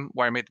time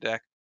where I made the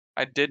deck,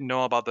 I did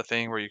know about the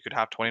thing where you could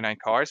have 29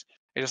 cards.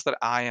 It's just that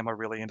I am a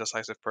really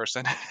indecisive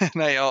person,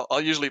 and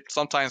I'll usually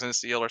sometimes in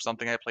Seal or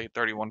something I play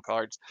 31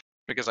 cards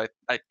because I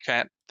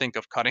can't think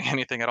of cutting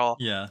anything at all.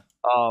 Yeah.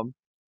 Um,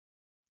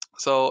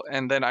 so,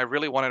 and then I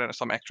really wanted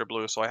some extra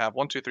blue. So I have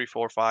 1, 2, 3,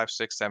 4, 5,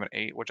 6, 7,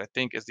 8, which I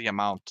think is the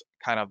amount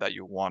kind of that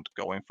you want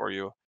going for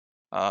you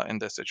in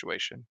this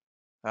situation.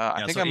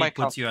 I Yeah, think so I 8 might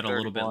count puts you at a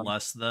little bit 31.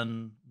 less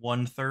than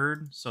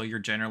 1/3, so you're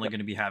generally Yep.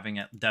 gonna be having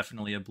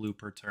definitely a blue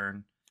per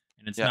turn.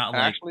 And it's Yeah. not And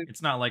like actually,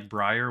 it's not like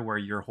Briar where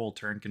your whole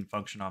turn can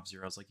function off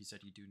zeros. Like you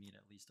said, you do need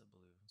at least a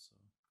blue. So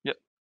yep.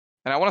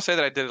 And I want to say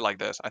that I did it like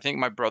this. I think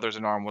my brother's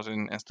in arm was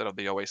instead of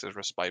the Oasis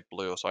Respite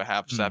blue. So I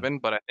have mm. 7,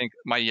 but I think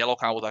my yellow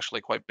count was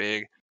actually quite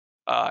big.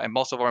 And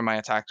most of all my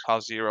attacks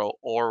cost 0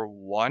 or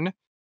 1.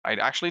 I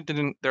actually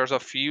didn't, there's a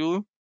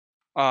few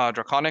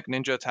draconic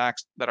ninja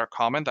attacks that are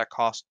common that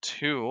cost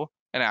 2,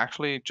 and I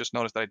actually just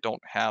noticed that I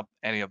don't have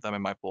any of them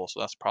in my pool, so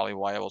that's probably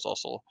why I was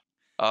also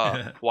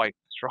quite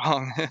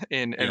strong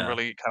in Yeah.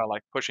 really kind of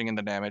like pushing in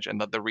the damage, and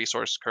that the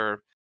resource curve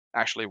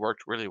actually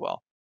worked really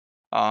well.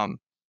 Um,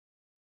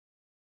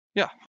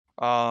 yeah,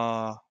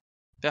 uh,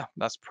 yeah,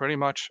 that's pretty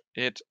much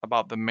it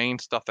about the main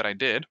stuff that I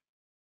did.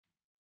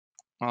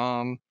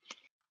 Um,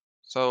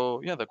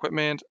 so yeah, the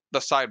equipment,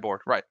 the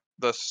sideboard, right?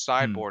 The Mm.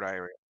 sideboard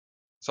area.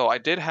 So I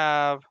did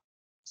have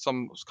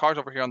some cards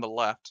over here on the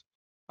left.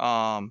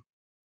 Um,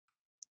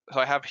 So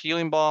I have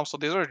Healing Balm. So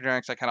these are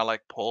generics I kind of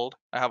like pulled.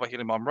 I have a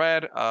Healing Balm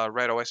red,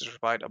 red Oasis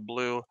Respite, a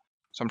blue,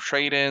 some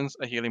trade-ins,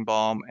 a Healing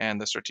Balm,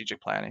 and the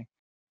Strategic Planning.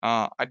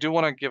 I do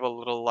want to give a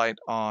little light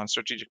on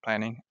Strategic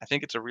Planning. I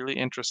think it's a really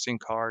interesting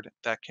card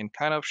that can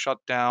kind of shut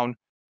down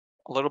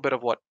a little bit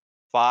of what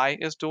Vi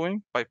is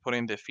doing by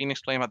putting the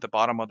Phoenix Flame at the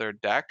bottom of their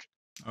deck.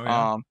 Oh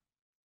yeah. Um,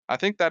 I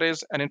think that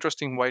is an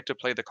interesting way to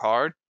play the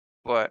card,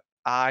 but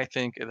I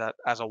think that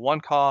as a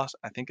one cost,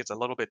 I think it's a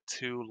little bit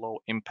too low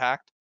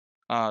impact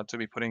to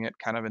be putting it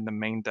kind of in the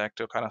main deck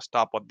to kind of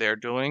stop what they're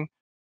doing,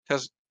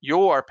 because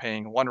you are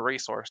paying one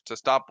resource to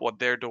stop what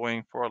they're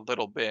doing for a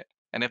little bit.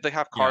 And if they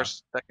have Yeah.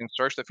 cards that can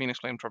search the Phoenix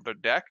Flame from their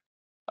deck,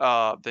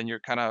 then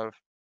you're kind of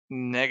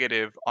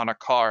negative on a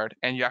card,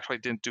 and you actually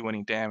didn't do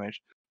any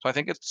damage. So I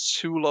think it's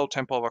too low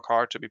tempo of a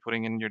card to be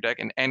putting in your deck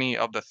in any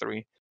of the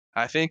three.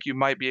 I think you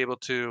might be able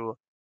to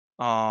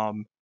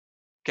um,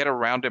 get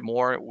around it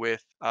more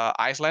with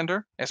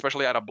Iyslander,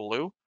 especially at a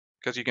blue,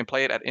 because you can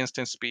play it at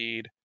instant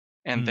speed,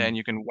 and Mm. then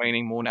you can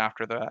Waning Moon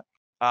after that.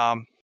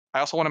 Um, I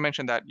also want to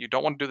mention that you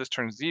don't want to do this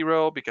turn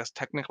 0 because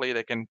technically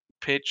they can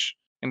pitch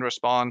in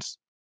response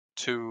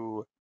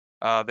to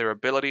their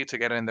ability to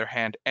get it in their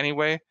hand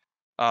anyway.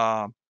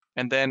 Um,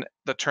 and then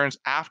the turns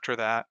after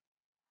that,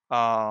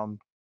 um,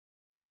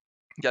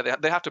 yeah,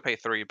 they have to pay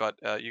 3, but,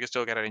 you can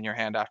still get it in your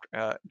hand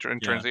after, during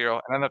turn Yeah. 0,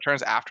 and then the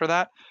turns after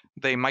that,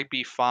 they might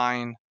be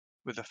fine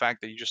with the fact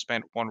that you just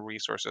spent 1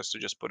 resources to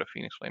just put a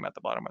Phoenix Flame at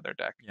the bottom of their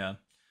deck. Yeah.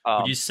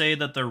 Would you Um, say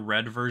that the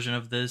red version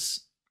of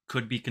this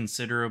could be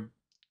considered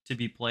to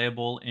be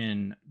playable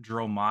in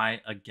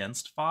Dromai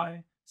against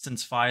Phi?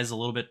 Since Phi is a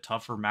little bit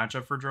tougher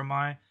matchup for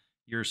Dromai,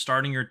 you're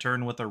starting your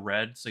turn with a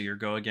red, so your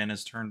go again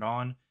is turned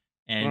on,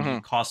 and mhm.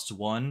 it costs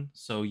 1,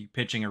 so you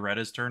pitching a red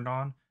is turned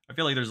on. I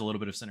feel like there's a little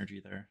bit of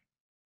synergy there.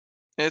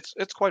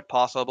 It's quite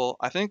possible.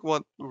 I think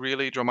what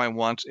really Dromai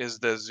wants is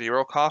the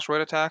 0 cost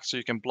red attack, so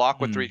you can block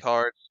with 3 Mm.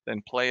 cards,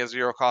 then play a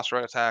 0 cost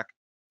red attack,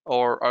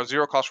 or a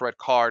 0 cost red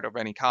card of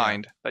any Yeah.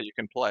 kind that you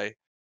can play,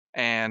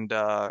 and,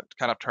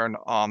 kind of turn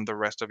on the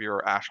rest of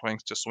your Ash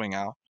Wings to swing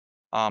out.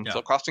 So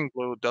Yeah. costing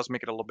blue does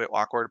make it a little bit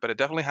awkward, but it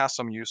definitely has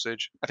some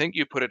usage. I think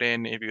you put it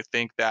in if you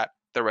think that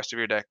the rest of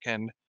your deck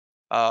can,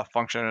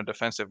 function in a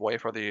defensive way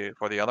for the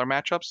other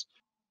matchups.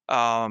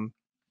 Um,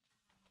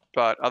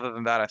 but other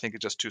than that, I think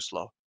it's just too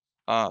slow.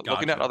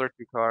 Looking at Gotcha. other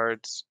 2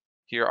 cards,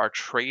 here are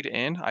Trade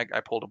In.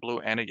 I pulled a blue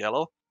and a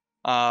yellow.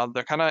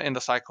 They're kinda in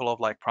the cycle of,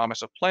 like,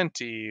 Promise of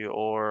Plenty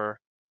or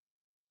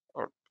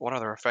what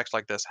other effects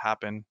like this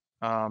happen?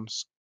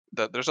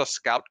 There's a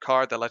Scout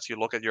card that lets you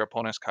look at your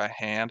opponent's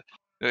hand.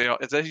 You know,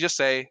 they just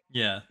say,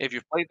 Yeah. "If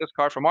you've played this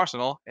card from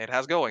Arsenal, it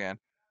has Go again."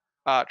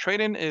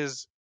 Trade-in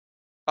is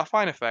a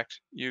fine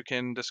effect. You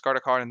can discard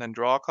a card and then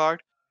draw a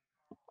card.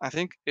 I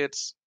think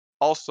it's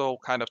also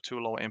kind of too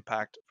low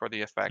impact for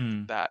the effect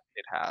Hmm. that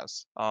it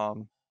has.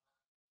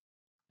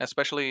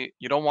 Especially,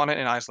 you don't want it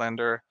in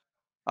Iyslander.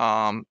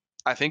 Um,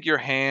 I think your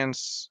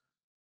hands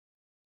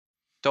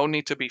don't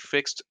need to be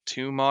fixed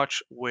too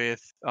much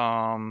with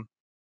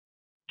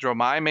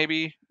Dromai,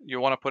 maybe you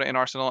want to put it in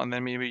Arsenal, and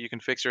then maybe you can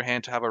fix your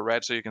hand to have a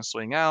red so you can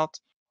swing out.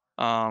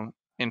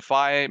 In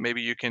Fi,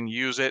 maybe you can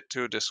use it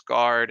to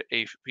discard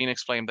a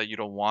Phoenix Flame that you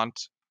don't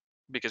want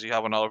because you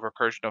have another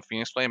recursion of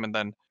Phoenix Flame, and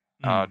then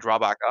Hmm. draw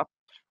back up.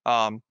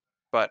 Um,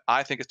 but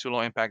I think it's too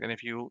low impact, and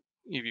if you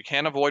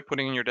can avoid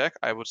putting in your deck,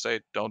 I would say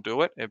don't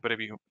do it. But if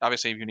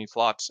you need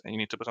slots and you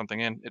need to put something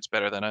in, it's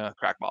better than a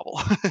crack bobble.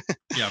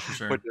 Yeah, for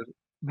Which sure.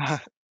 is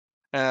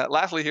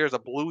lastly, here's a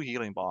blue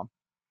healing bomb.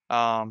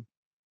 Um,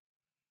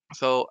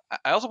 so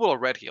I also put a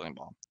red healing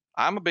bomb.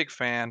 I'm a big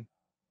fan.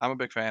 I'm a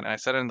big fan, and I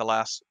said it in the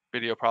last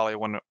video, probably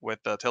when with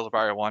the Tales of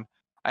Aria one.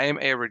 I am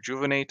a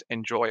rejuvenate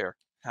enjoyer.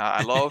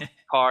 I love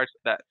cards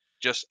that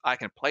just I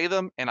can play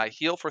them and I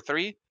heal for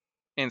three,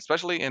 and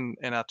especially in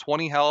a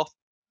 20 health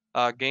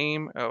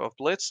game of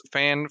Blitz,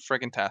 fan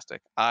friggin'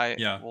 tastic. I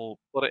Yeah. will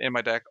put it in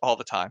my deck all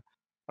the time.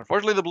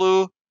 Unfortunately, the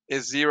blue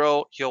is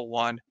zero heal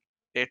one.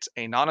 It's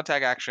a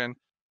non-attack action.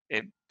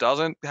 It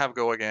doesn't have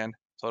go again,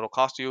 so it'll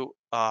cost you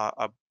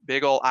a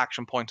big ol'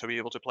 action point to be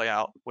able to play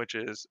out, which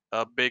is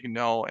a big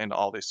no in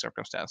all these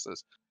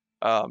circumstances.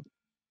 Um,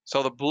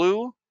 so the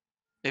blue,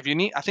 I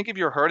think if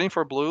you're hurting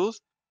for blues,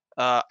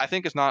 I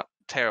think it's not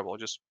terrible.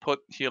 Just put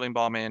healing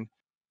bomb in.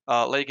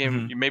 Late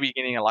game, Hmm. you maybe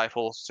getting a life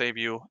will save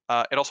you.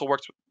 It also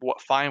works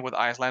fine with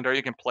Iyslander.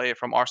 You can play it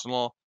from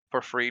Arsenal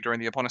for free during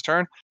the opponent's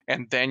turn,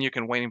 and then you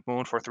can Waning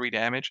Moon for 3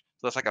 damage.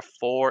 So that's like a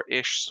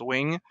four-ish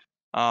swing,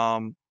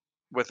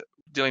 with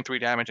dealing 3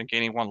 damage and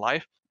gaining 1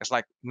 life. It's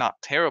like not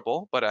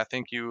terrible, but I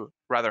think you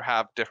rather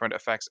have different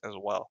effects as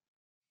well,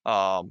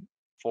 um,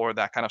 for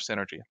that kind of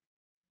synergy.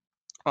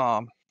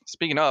 Um,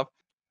 Speaking of,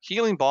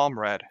 Healing Balm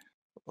Red.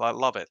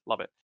 Love it, love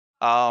it.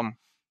 Um,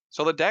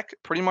 so the deck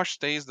pretty much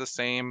stays the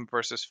same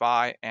versus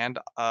Fi and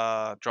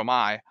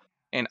Dromai.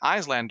 In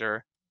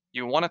Iyslander,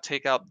 you want to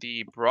take out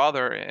the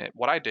brother.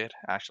 What I did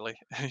actually,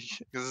 because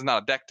this is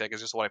not a deck,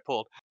 it's just what I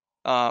pulled.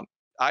 Um,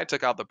 I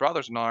took out the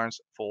brothers in arms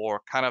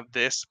for kind of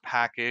this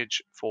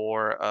package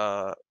for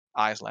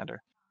Iyslander.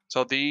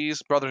 So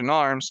these brothers in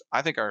arms,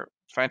 I think, are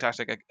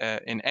fantastic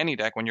in any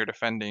deck when you're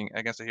defending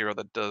against a hero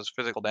that does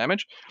physical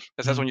damage.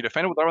 It says Hmm. when you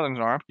defend with Darwin's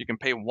Arm, you can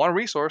pay 1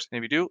 resource, and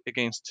if you do, it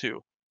gains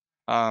 2.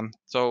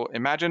 So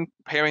imagine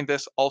pairing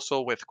this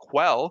also with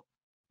Quell.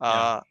 Yeah.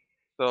 Uh,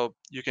 so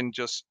you can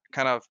just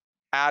kind of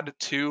add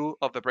 2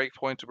 of the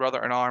breakpoint to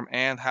Brother in Arm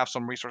and have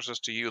some resources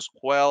to use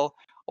Quell.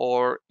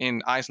 Or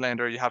in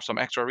Iyslander, you have some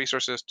extra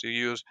resources to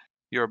use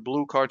your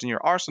blue cards in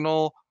your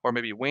arsenal, or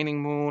maybe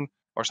Waning Moon,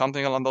 or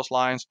something along those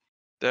lines.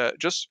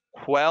 Just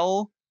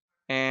Quell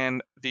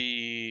and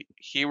the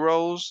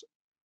heroes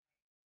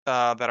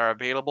that are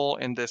available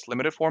in this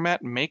limited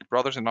format make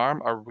Brothers in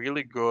Arm a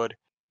really good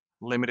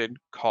limited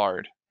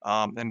card,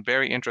 and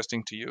very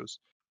interesting to use.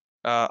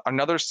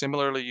 Another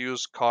similarly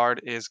used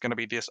card is going to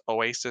be this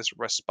Oasis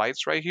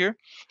Respites right here.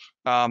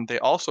 They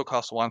also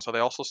cost 1, so they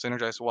also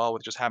synergize well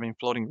with just having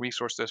floating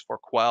resources for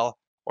Quell,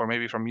 or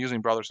maybe from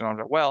using Brothers in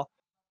Arms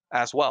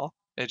as well.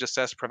 It just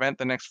says prevent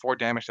the next 4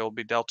 damage that will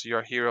be dealt to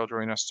your hero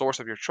during a source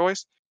of your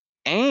choice.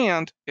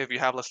 And if you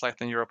have less life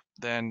than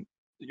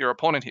your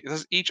opponent,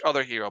 this is each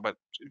other hero, but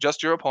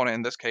just your opponent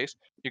in this case,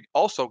 you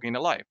also gain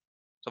a life.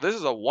 So this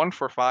is a 1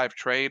 for 5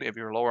 trade if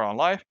you're lower on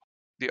life.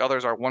 The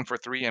others are 1 for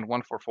 3 and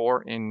 1 for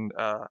 4 in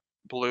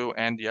blue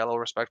and yellow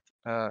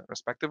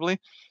respectively.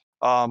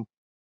 Um,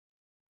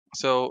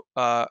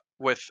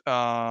 with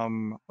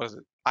what is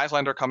it?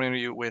 Iyslander coming to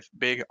you with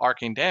big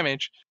arcane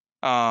damage,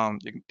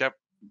 you can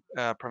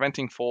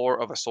preventing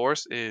 4 of a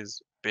source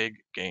is big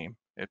game.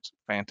 It's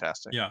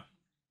fantastic. Yeah,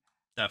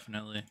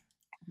 definitely.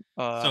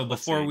 So Let's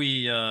before see.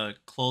 we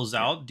close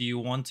Yeah. out, do you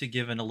want to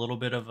give a little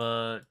bit of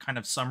a kind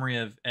of summary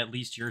of at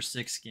least your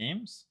 6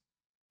 games?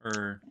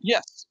 Or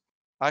Yes,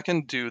 I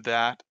can do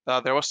that.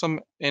 There was some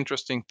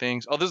interesting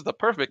things. Oh, this is the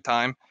perfect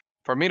time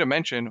for me to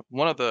mention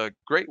one of the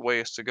great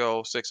ways to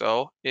go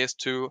 6-0 is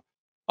to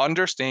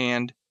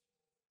understand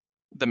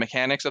the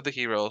mechanics of the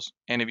heroes,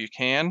 and if you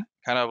can,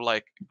 kind of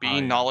like oh be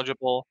yeah.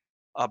 knowledgeable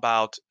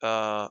about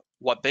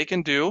what they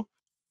can do,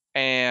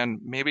 and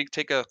maybe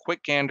take a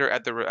quick gander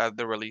at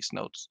the release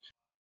notes.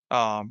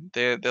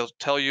 They'll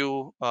tell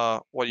you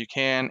what you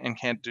can and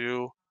can't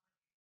do.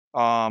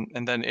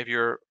 And then if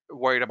you're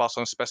worried about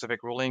some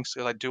specific rulings,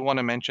 'cause I do want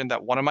to mention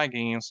that one of my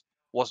games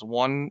was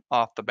won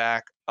off the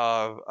back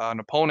of an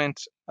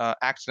opponent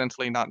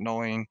accidentally not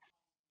knowing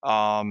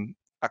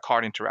a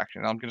card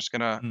interaction. I'm just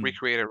gonna Mm,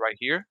 recreate it right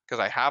here because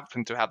I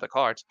happen to have the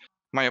cards.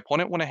 My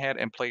opponent went ahead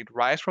and played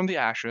Rise from the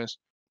Ashes,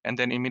 and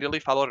then immediately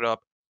followed it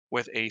up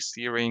with a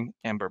Searing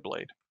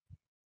Emberblade.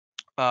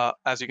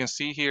 As you can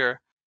see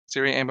here,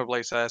 Searing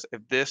Emberblade says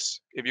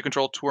if you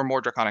control 2 or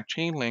more Draconic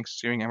Chain Links,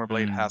 Searing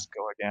Emberblade mm, has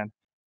go again.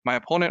 My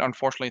opponent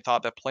unfortunately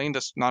thought that playing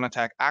this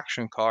non-attack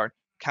action card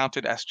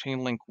counted as chain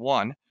link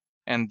 1,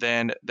 and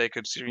then they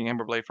could Searing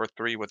Emberblade for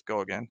 3 with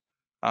go again.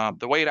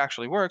 The way it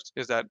actually works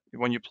is that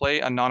when you play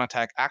a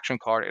non-attack action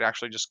card, it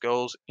actually just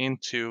goes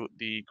into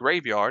the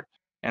graveyard,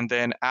 and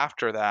then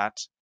after that,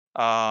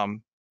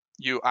 um,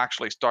 you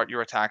actually start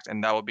your attacks,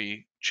 and that would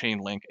be chain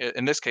link.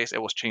 In this case,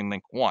 it was chain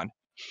link 1.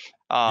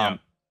 Yeah. Um,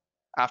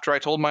 After I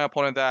told my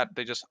opponent that,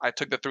 I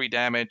took the 3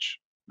 damage,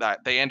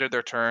 that they ended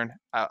their turn.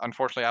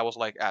 Unfortunately, I was,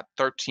 like, at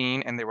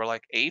 13 and they were,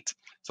 like, 8,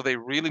 so they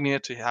really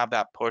needed to have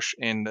that push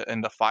in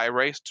the fire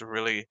race to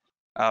really,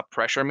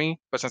 pressure me,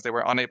 but since they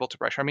were unable to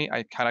pressure me,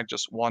 I kinda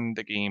just won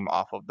the game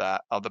off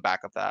the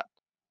back of that.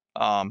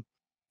 Um,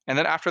 and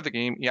then after the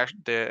game,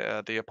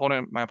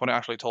 my opponent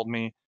actually told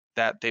me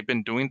that they've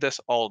been doing this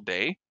all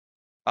day,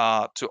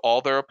 to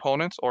all their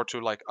opponents or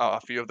to like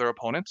a few of their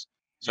opponents.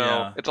 So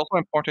Yeah. it's also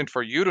important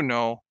for you to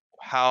know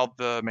how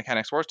the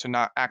mechanics works to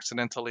not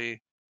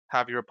accidentally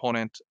have your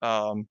opponent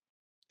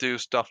do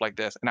stuff like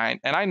this. And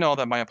I know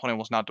that my opponent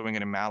was not doing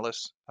it in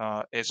malice.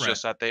 It's Right.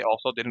 just that they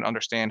also didn't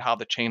understand how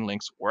the chain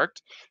links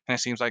worked, and it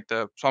seems like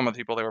some of the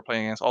people they were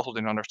playing against also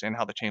didn't understand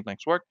how the chain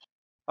links worked.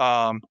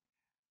 Um,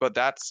 but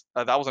that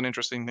was an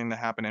interesting thing that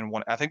happened in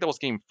one. I think that was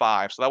game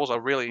 5, so that was a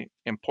really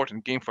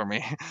important game for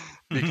me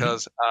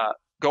because,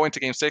 going to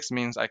game 6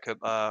 means I could,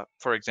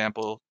 for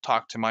example,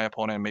 talk to my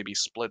opponent and maybe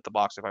split the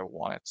box if I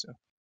wanted to.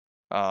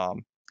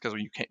 Because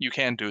you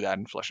can do that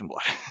in Flesh and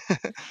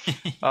Blood.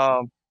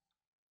 Um,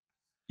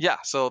 yeah,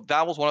 so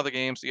that was one of the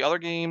games. The other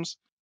games,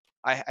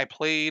 I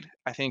played,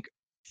 I think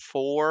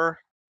 4,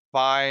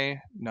 5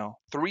 no,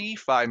 3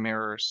 5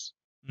 mirrors.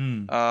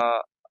 Mm.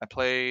 I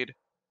played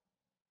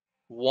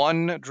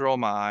 1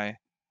 Dromai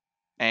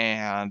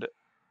and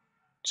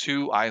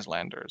 2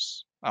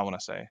 Islanders, I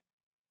wanna say.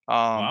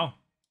 Um, Wow.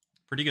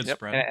 Pretty good yep,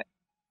 spread. and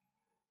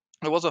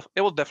it was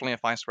definitely a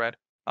fine spread.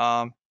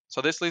 So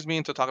this leads me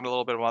into talking a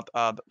little bit about,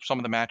 some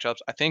of the matchups.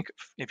 I think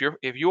if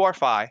you are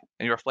Fi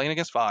and you're playing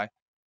against Fi,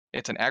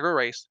 it's an aggro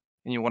race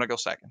and you wanna go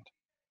second.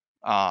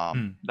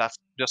 Mm. That's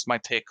just my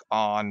take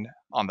on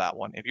that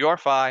one. If you are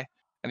Fi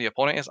and the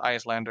opponent is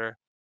Iyslander,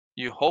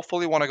 you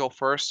hopefully wanna go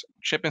first,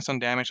 chip in some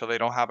damage so they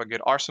don't have a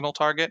good arsenal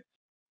target,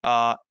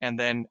 and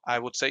then I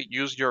would say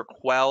use your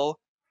Quell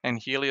and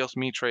Helios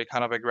Mitre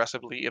kind of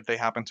aggressively if they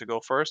happen to go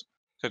first,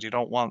 because you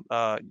don't want,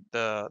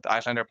 the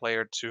Iyslander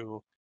player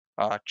to,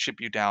 chip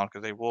you down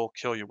because they will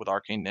kill you with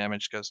arcane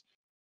damage. Because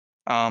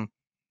um,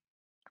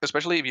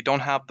 especially if you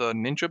don't have the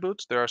ninja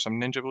boots, there are some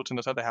ninja boots in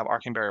the set that have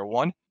Arcane Barrier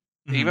 1.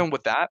 Mhm. Even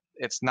with that,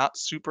 it's not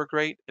super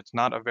great. It's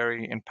not a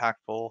very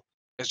impactful.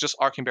 It's just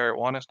Arcane Barrier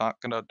 1. It's not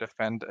gonna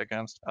defend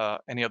against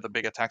any of the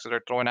big attacks that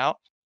they're throwing out,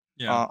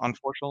 Yeah.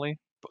 unfortunately.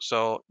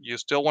 So you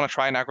still want to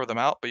try and aggro them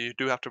out, but you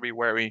do have to be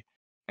wary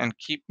and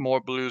keep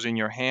more blues in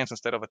your hands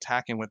instead of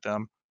attacking with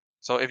them.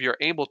 So if you're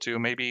able to,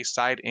 maybe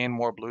side in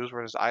more blues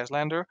versus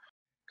Iyslander,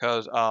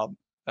 because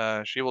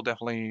she will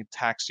definitely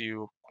tax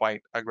you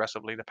quite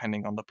aggressively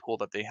depending on the pool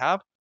that they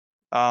have.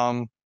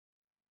 Um,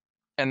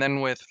 and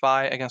then with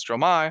Fi against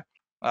Dromai,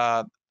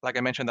 uh, like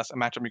I mentioned, that's a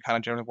matchup you kind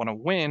of generally want to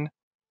win,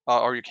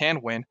 or you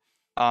can win.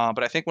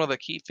 But I think one of the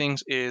key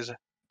things is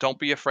don't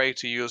be afraid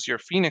to use your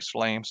Phoenix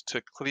Flames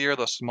to clear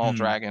the small Mm.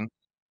 dragon.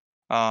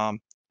 Um,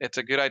 it's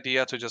a good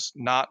idea to just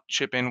not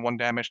chip in 1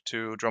 damage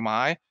to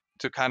Dromai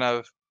to kind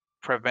of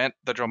prevent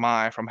the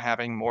Dromai from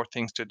having more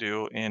things to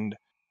do in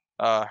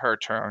her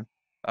turn,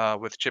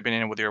 with chipping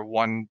in with your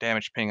 1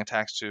 damage ping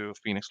attacks to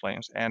Phoenix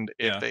Flames. And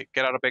if Yeah. they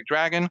get out a big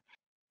dragon,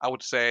 I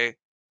would say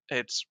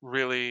it's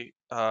really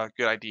a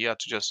good idea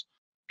to just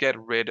get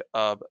rid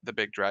of the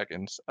big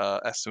dragons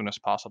as soon as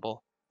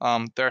possible.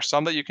 There are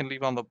some that you can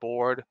leave on the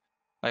board,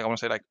 like I want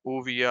to say like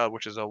Uvia,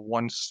 which is a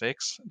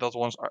 1/6. That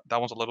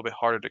one's a little bit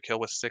harder to kill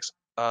with 6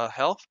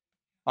 health.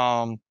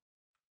 Um,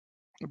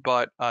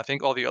 but I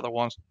think all the other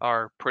ones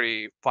are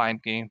pretty fine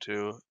game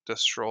to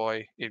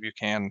destroy if you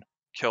can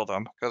kill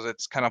them, because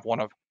it's kind of one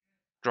of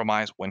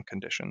Dromai's win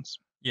conditions.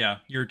 Yeah.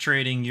 You're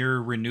trading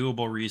your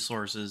renewable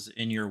resources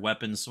in your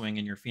weapon swing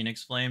and your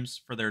Phoenix Flames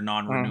for their Mhm.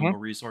 non-renewable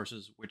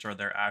resources, which are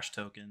their Ash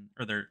token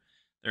or their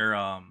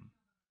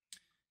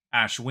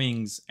Ash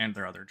wings and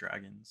their other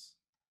dragons.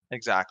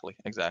 Exactly,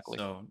 exactly.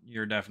 So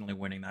you're definitely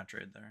winning that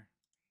trade there.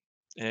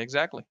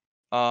 Exactly.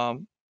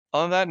 Um,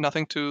 Other than that,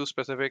 nothing too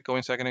specific.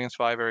 Going second against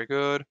 5, very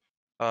good.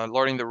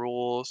 Learning the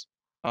rules,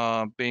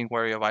 being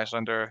wary of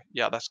Iyslander.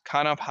 Yeah, that's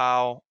kind of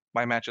how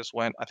my matches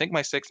went. I think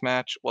my 6th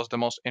match was the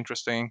most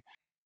interesting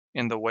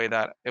in the way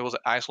that it was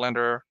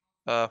Iyslander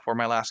for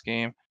my last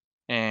game,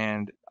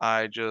 and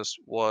I just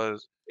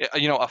was,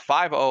 a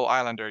 5-0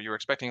 Islander. You're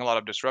expecting a lot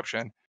of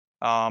disruption,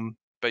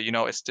 but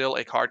it's still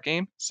a card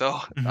game. So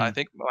I Mhm.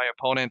 think my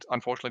opponent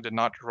unfortunately did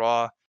not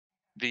draw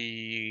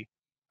the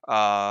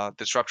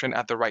disruption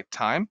at the right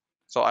time,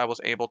 so I was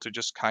able to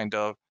just kind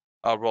of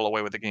roll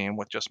away with the game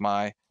with just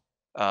my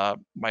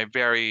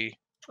very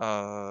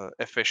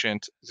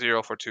efficient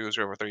 0 for 2,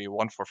 0 for 3,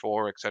 1 for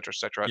 4, etc.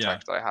 Yeah,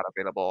 attacks that I had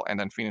available, and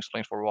then Phoenix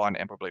Flames for 1,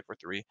 Ember Blade for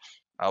 3.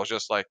 I was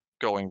just like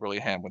going really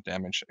ham with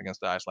damage against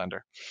the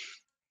Iyslander.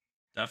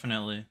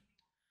 definitely.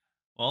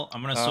 Well,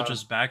 I'm gonna switch Uh,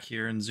 us back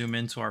here and zoom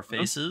into our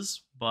mhm,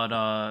 faces. But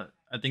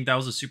I think that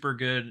was a super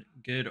good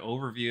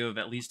overview of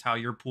at least how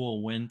your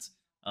pool went.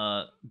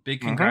 Uh,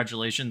 Big Hmm.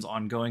 congratulations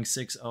on going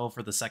 6-0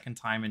 for the second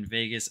time in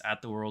Vegas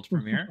at the world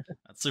premiere.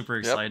 That's super Yep.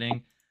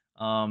 exciting.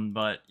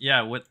 But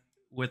yeah,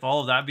 with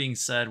all of that being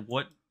said,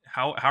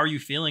 how are you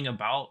feeling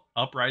about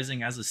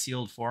Uprising as a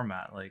sealed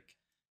format? Like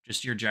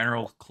just your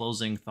general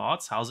closing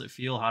thoughts. How's it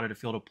feel? How did it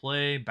feel to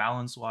play?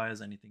 Balance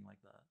wise, anything like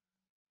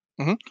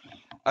that? Hmm.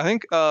 I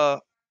think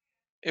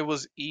it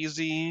was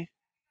easy.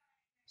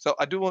 So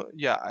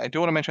yeah, I do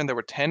want to mention there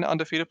were 10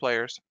 undefeated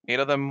players. 8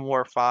 of them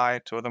were Phi,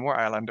 2 of them were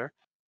Iyslander.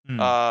 Hmm.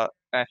 And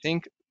I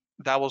think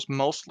that was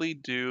mostly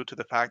due to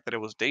the fact that it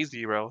was day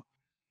 0,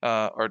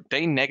 or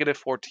day negative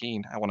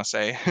 14, I want to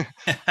say.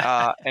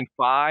 And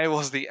Phi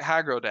was the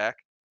aggro deck,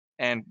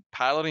 and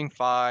piloting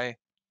Phi,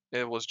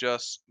 it was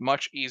just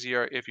much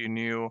easier if you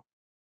knew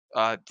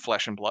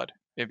Flesh and Blood.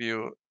 If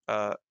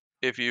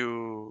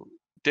you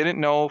didn't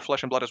know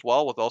Flesh and Blood as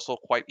well, was also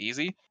quite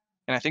easy.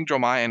 And I think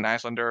Dromai and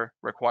Iyslander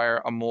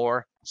require a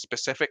more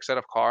specific set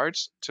of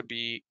cards to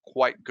be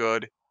quite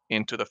good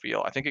into the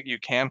field. I think you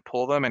can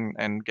pull them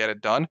and get it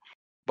done,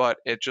 but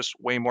it's just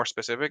way more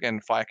specific.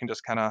 And Fi can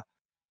just kind of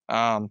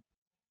um,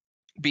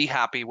 be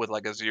happy with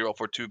like a 0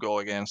 for 2 go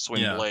against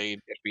Swing Yeah. Blade,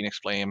 get Phoenix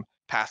Flame,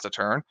 pass the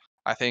turn.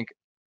 I think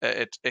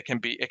it can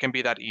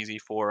be that easy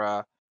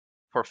for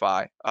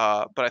Fi.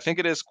 But I think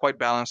it is quite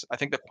balanced. I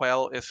think the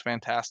Quail is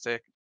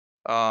fantastic.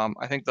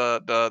 I think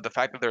the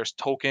fact that there's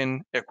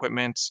token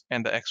equipment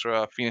and the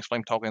extra Phoenix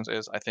Flame tokens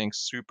is, I think,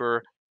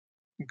 super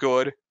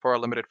good for a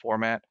limited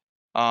format.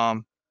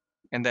 Um,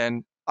 and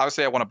then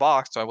obviously I won a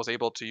box, so I was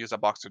able to use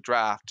that box to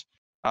draft.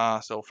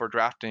 So for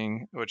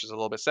drafting, which is a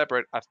little bit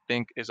separate, I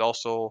think is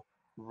also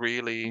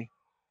really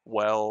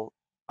well.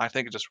 I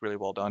think it's just really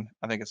well done.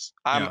 I think it's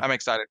Yeah. I'm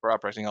excited for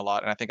Uprising a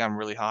lot, and I think I'm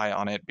really high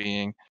on it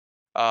being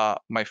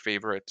my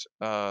favorite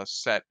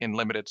set in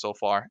limited so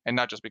far, and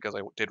not just because I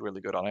did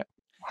really good on it.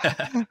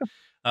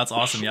 That's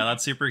awesome. Yeah,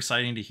 that's super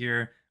exciting to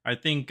hear. I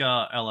think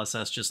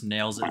LSS just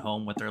nails it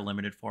home with their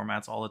limited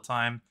formats all the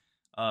time.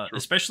 True.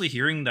 Especially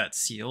hearing that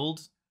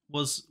sealed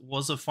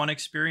was a fun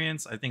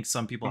experience. I think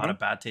some people had Hmm. a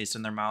bad taste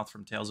in their mouth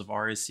from Tales of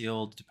Aria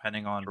sealed,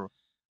 depending on True.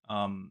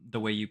 the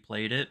way you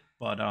played it.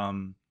 But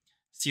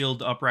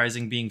sealed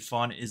Uprising being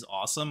fun is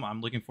awesome.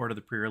 I'm looking forward to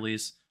the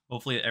pre-release.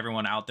 Hopefully,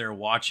 everyone out there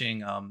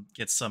watching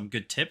gets some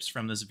good tips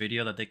from this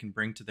video that they can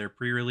bring to their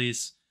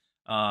pre-release.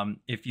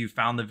 If you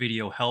found the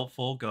video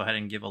helpful, go ahead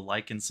and give a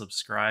like and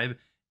subscribe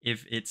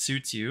if it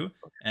suits you,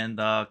 and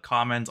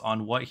comment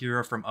on what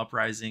hero from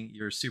Uprising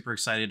you're super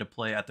excited to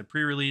play at the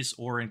pre-release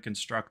or in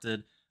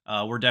Constructed.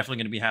 We're definitely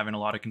going to be having a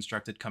lot of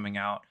Constructed coming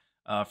out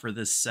for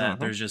this set. Hmm.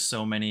 There's just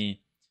so many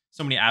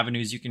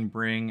avenues you can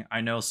bring. I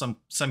know some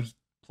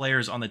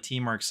players on the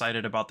team are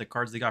excited about the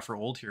cards they got for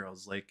old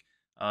heroes. Like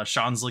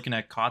Sean's looking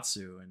at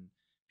Katsu, and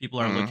people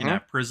are looking Hmm.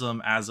 at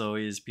Prism as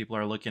always. People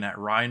are looking at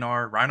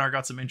Rhinar. Rhinar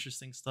got some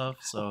interesting stuff.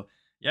 So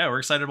yeah, we're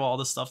excited about all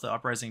the stuff that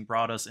Uprising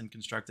brought us in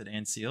Constructed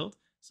and Sealed.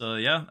 So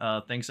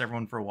yeah, thanks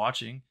everyone for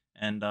watching,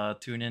 and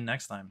tune in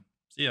next time.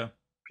 See ya.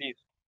 Peace.